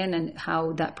bring in and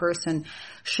how that person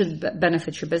should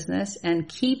benefit your business, and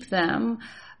keep them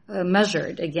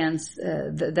measured against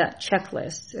that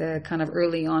checklist kind of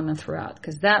early on and throughout.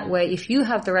 Because that way, if you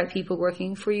have the right people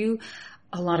working for you,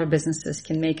 a lot of businesses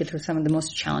can make it through some of the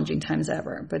most challenging times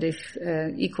ever. But if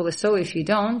equally so, if you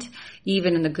don't,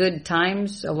 even in the good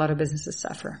times, a lot of businesses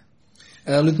suffer.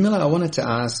 Ludmila, I wanted to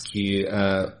ask you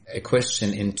a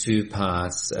question in 2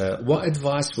 parts. What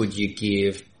advice would you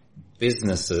give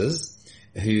businesses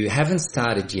who haven't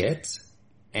started yet,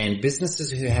 and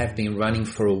businesses who have been running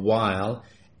for a while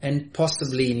and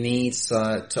possibly needs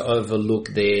to overlook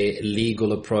their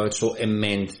legal approach or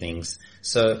amend things?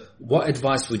 So what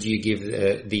advice would you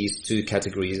give these 2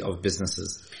 categories of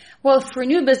businesses? Well, for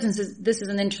new businesses, this is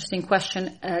an interesting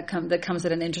question that comes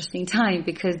at an interesting time,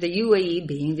 because the UAE,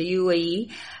 being the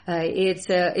UAE, it's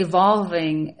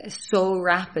evolving so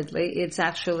rapidly. It's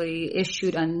actually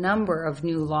issued a number of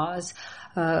new laws.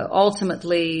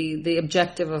 Ultimately, the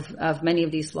objective of many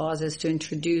of these laws is to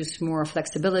introduce more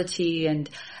flexibility and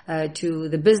to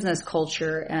the business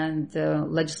culture and the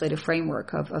legislative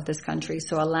framework of this country.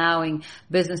 So allowing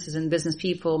businesses and business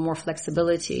people more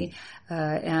flexibility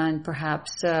and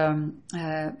perhaps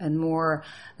and more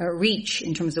reach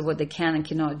in terms of what they can and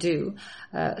cannot do.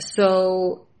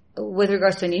 So with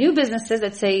regards to any new businesses,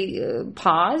 I'd say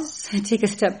pause, take a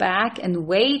step back and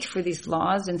wait for these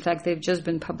laws. In fact, they've just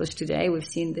been published today. We've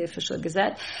seen the official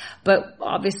gazette, but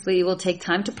obviously it will take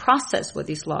time to process what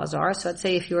these laws are. So I'd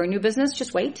say if you're a new business,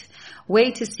 just wait.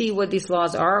 Wait to see what these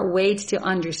laws are. Wait to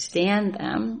understand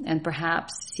them and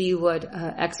perhaps see what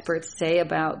experts say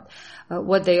about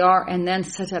what they are, and then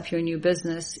set up your new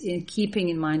business in keeping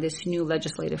in mind this new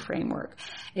legislative framework.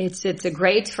 It's a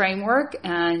great framework,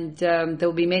 and there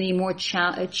will be many more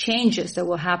changes that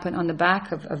will happen on the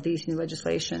back of these new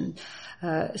legislation.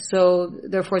 So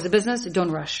therefore, as a business,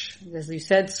 don't rush. As you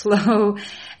said, slow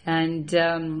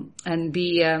and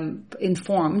be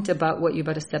informed about what you're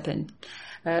about to step in.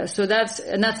 So that's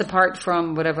apart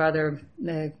from whatever other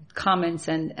comments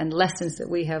and lessons that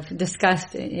we have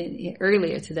discussed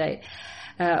earlier today.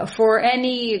 For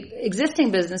any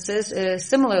existing businesses,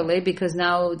 similarly, because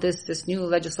now this new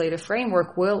legislative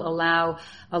framework will allow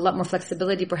a lot more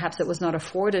flexibility, perhaps that was not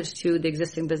afforded to the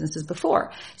existing businesses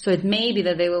before. So it may be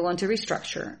that they will want to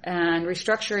restructure. And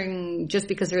restructuring, just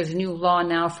because there's a new law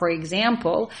now, for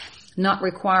example, not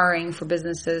requiring for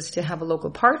businesses to have a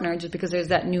local partner, just because there's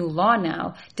that new law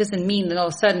now, doesn't mean that all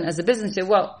of a sudden as a business,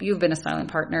 well, you've been a silent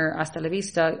partner, hasta la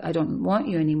vista, I don't want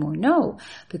you anymore. No,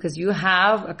 because you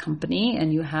have a company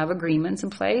and you have agreements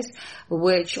in place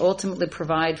which ultimately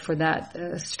provide for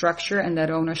that structure and that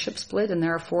ownership split, and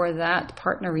therefore that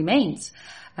partner remains.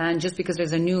 And just because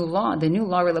there's a new law, the new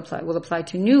law will apply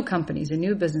to new companies and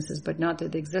new businesses, but not to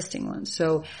the existing ones.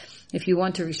 So if you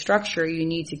want to restructure, you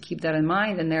need to keep that in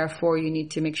mind, and therefore you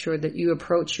need to make sure that you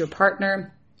approach your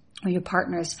partner or your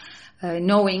partners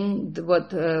knowing what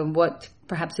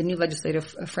perhaps the new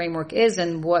legislative framework is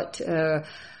and what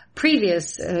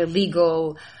previous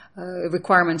legal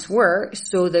requirements were,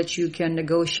 so that you can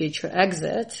negotiate your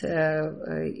exit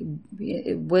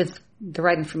with the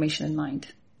right information in mind.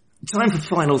 Time for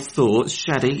final thoughts.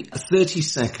 Shadi, 30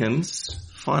 seconds.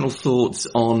 Final thoughts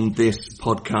on this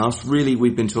podcast. Really,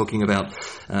 we've been talking about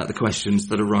the questions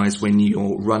that arise when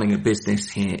you're running a business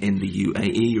here in the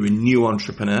UAE. You're a new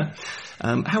entrepreneur.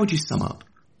 How would you sum up?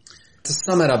 To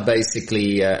sum it up,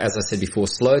 basically, as I said before,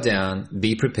 slow down,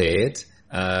 be prepared.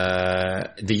 The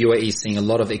UAE is seeing a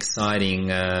lot of exciting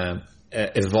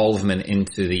evolvement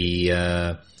into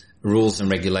the rules and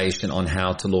regulation on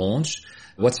how to launch.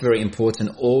 What's very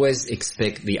important, always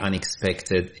expect the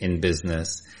unexpected in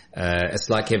business. It's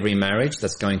like every marriage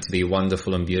that's going to be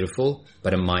wonderful and beautiful,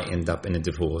 but it might end up in a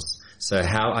divorce. So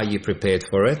how are you prepared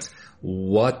for it?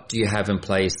 What do you have in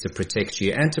place to protect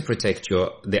you and to protect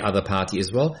the other party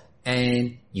as well,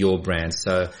 and your brand?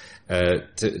 So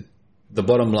the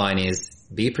bottom line is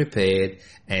be prepared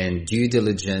and due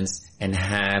diligence and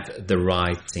have the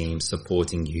right team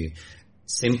supporting you.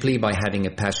 Simply by having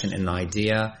a passion and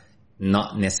idea,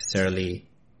 not necessarily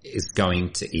is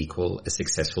going to equal a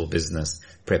successful business.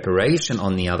 Preparation,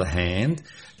 on the other hand,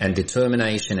 and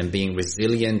determination and being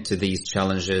resilient to these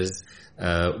challenges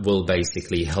will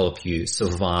basically help you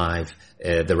survive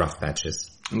the rough patches.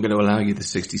 I'm going to allow you the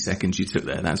 60 seconds you took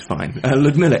there. That's fine.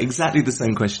 Ludmila, exactly the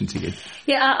same question to you.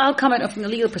 Yeah, I'll comment from the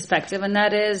legal perspective, and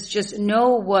that is just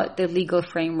know what the legal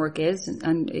framework is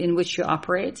and in which you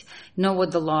operate, know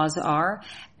what the laws are,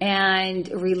 and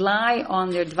rely on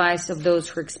the advice of those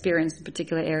who are experienced in a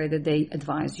particular area that they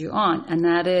advise you on. And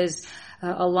that is,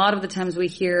 a lot of the times we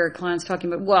hear clients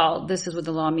talking about, well, this is what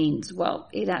the law means. Well,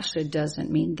 it actually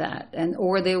doesn't mean that.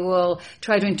 Or they will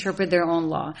try to interpret their own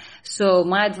law. So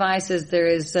my advice is there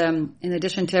is, in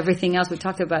addition to everything else we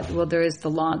talked about, well, there is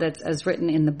the law that's as written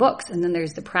in the books, and then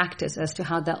there's the practice as to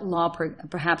how that law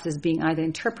perhaps is being either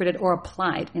interpreted or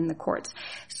applied in the courts.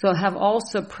 So have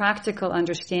also practical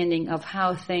understanding of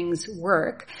how things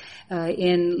work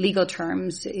in legal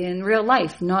terms in real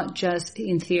life, not just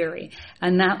in theory.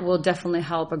 And that will definitely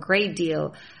help a great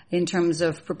deal in terms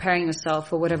of preparing yourself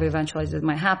for whatever eventualities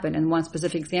might happen. And one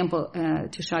specific example,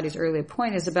 to Shadi's earlier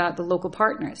point, is about the local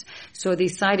partners. So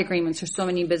these side agreements, there's so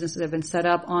many businesses that have been set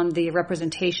up on the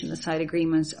representation the side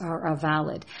agreements are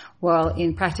valid. Well,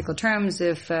 in practical terms,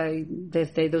 if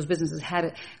those businesses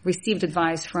had received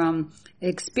advice from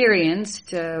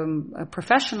experienced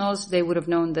professionals, they would have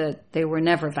known that they were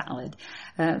never valid.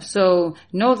 So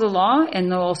know the law and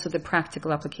know also the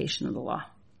practical application of the law.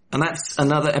 And that's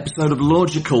another episode of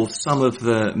Logical. Some of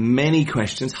the many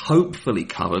questions hopefully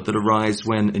covered that arise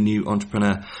when a new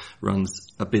entrepreneur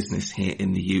runs a business here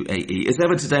in the UAE. As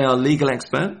ever today, our legal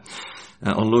expert,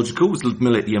 on Logical was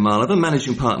Ludmila Yamalova,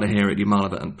 managing partner here at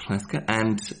Yamalova and Plewka.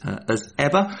 And as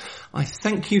ever, I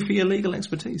thank you for your legal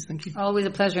expertise. Thank you. Always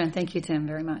a pleasure, and thank you, Tim,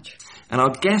 very much. And our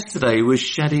guest today was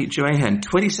Shadi Joahan,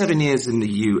 27 years in the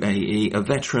UAE, a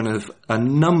veteran of a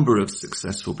number of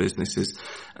successful businesses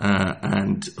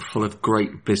and full of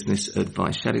great business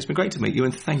advice. Shadi, it's been great to meet you,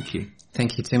 and thank you.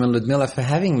 Thank you, Tim and Ludmila, for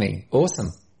having me.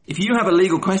 Awesome. If you have a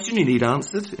legal question you need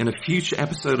answered in a future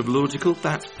episode of Logical,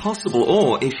 that's possible.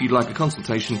 Or if you'd like a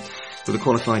consultation with a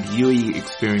qualified UAE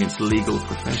experienced legal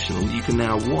professional, you can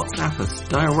now WhatsApp us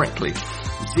directly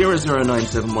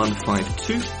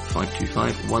 0097152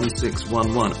 525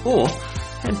 1611 or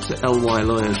head to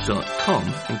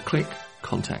lylawyers.com and click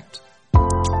contact.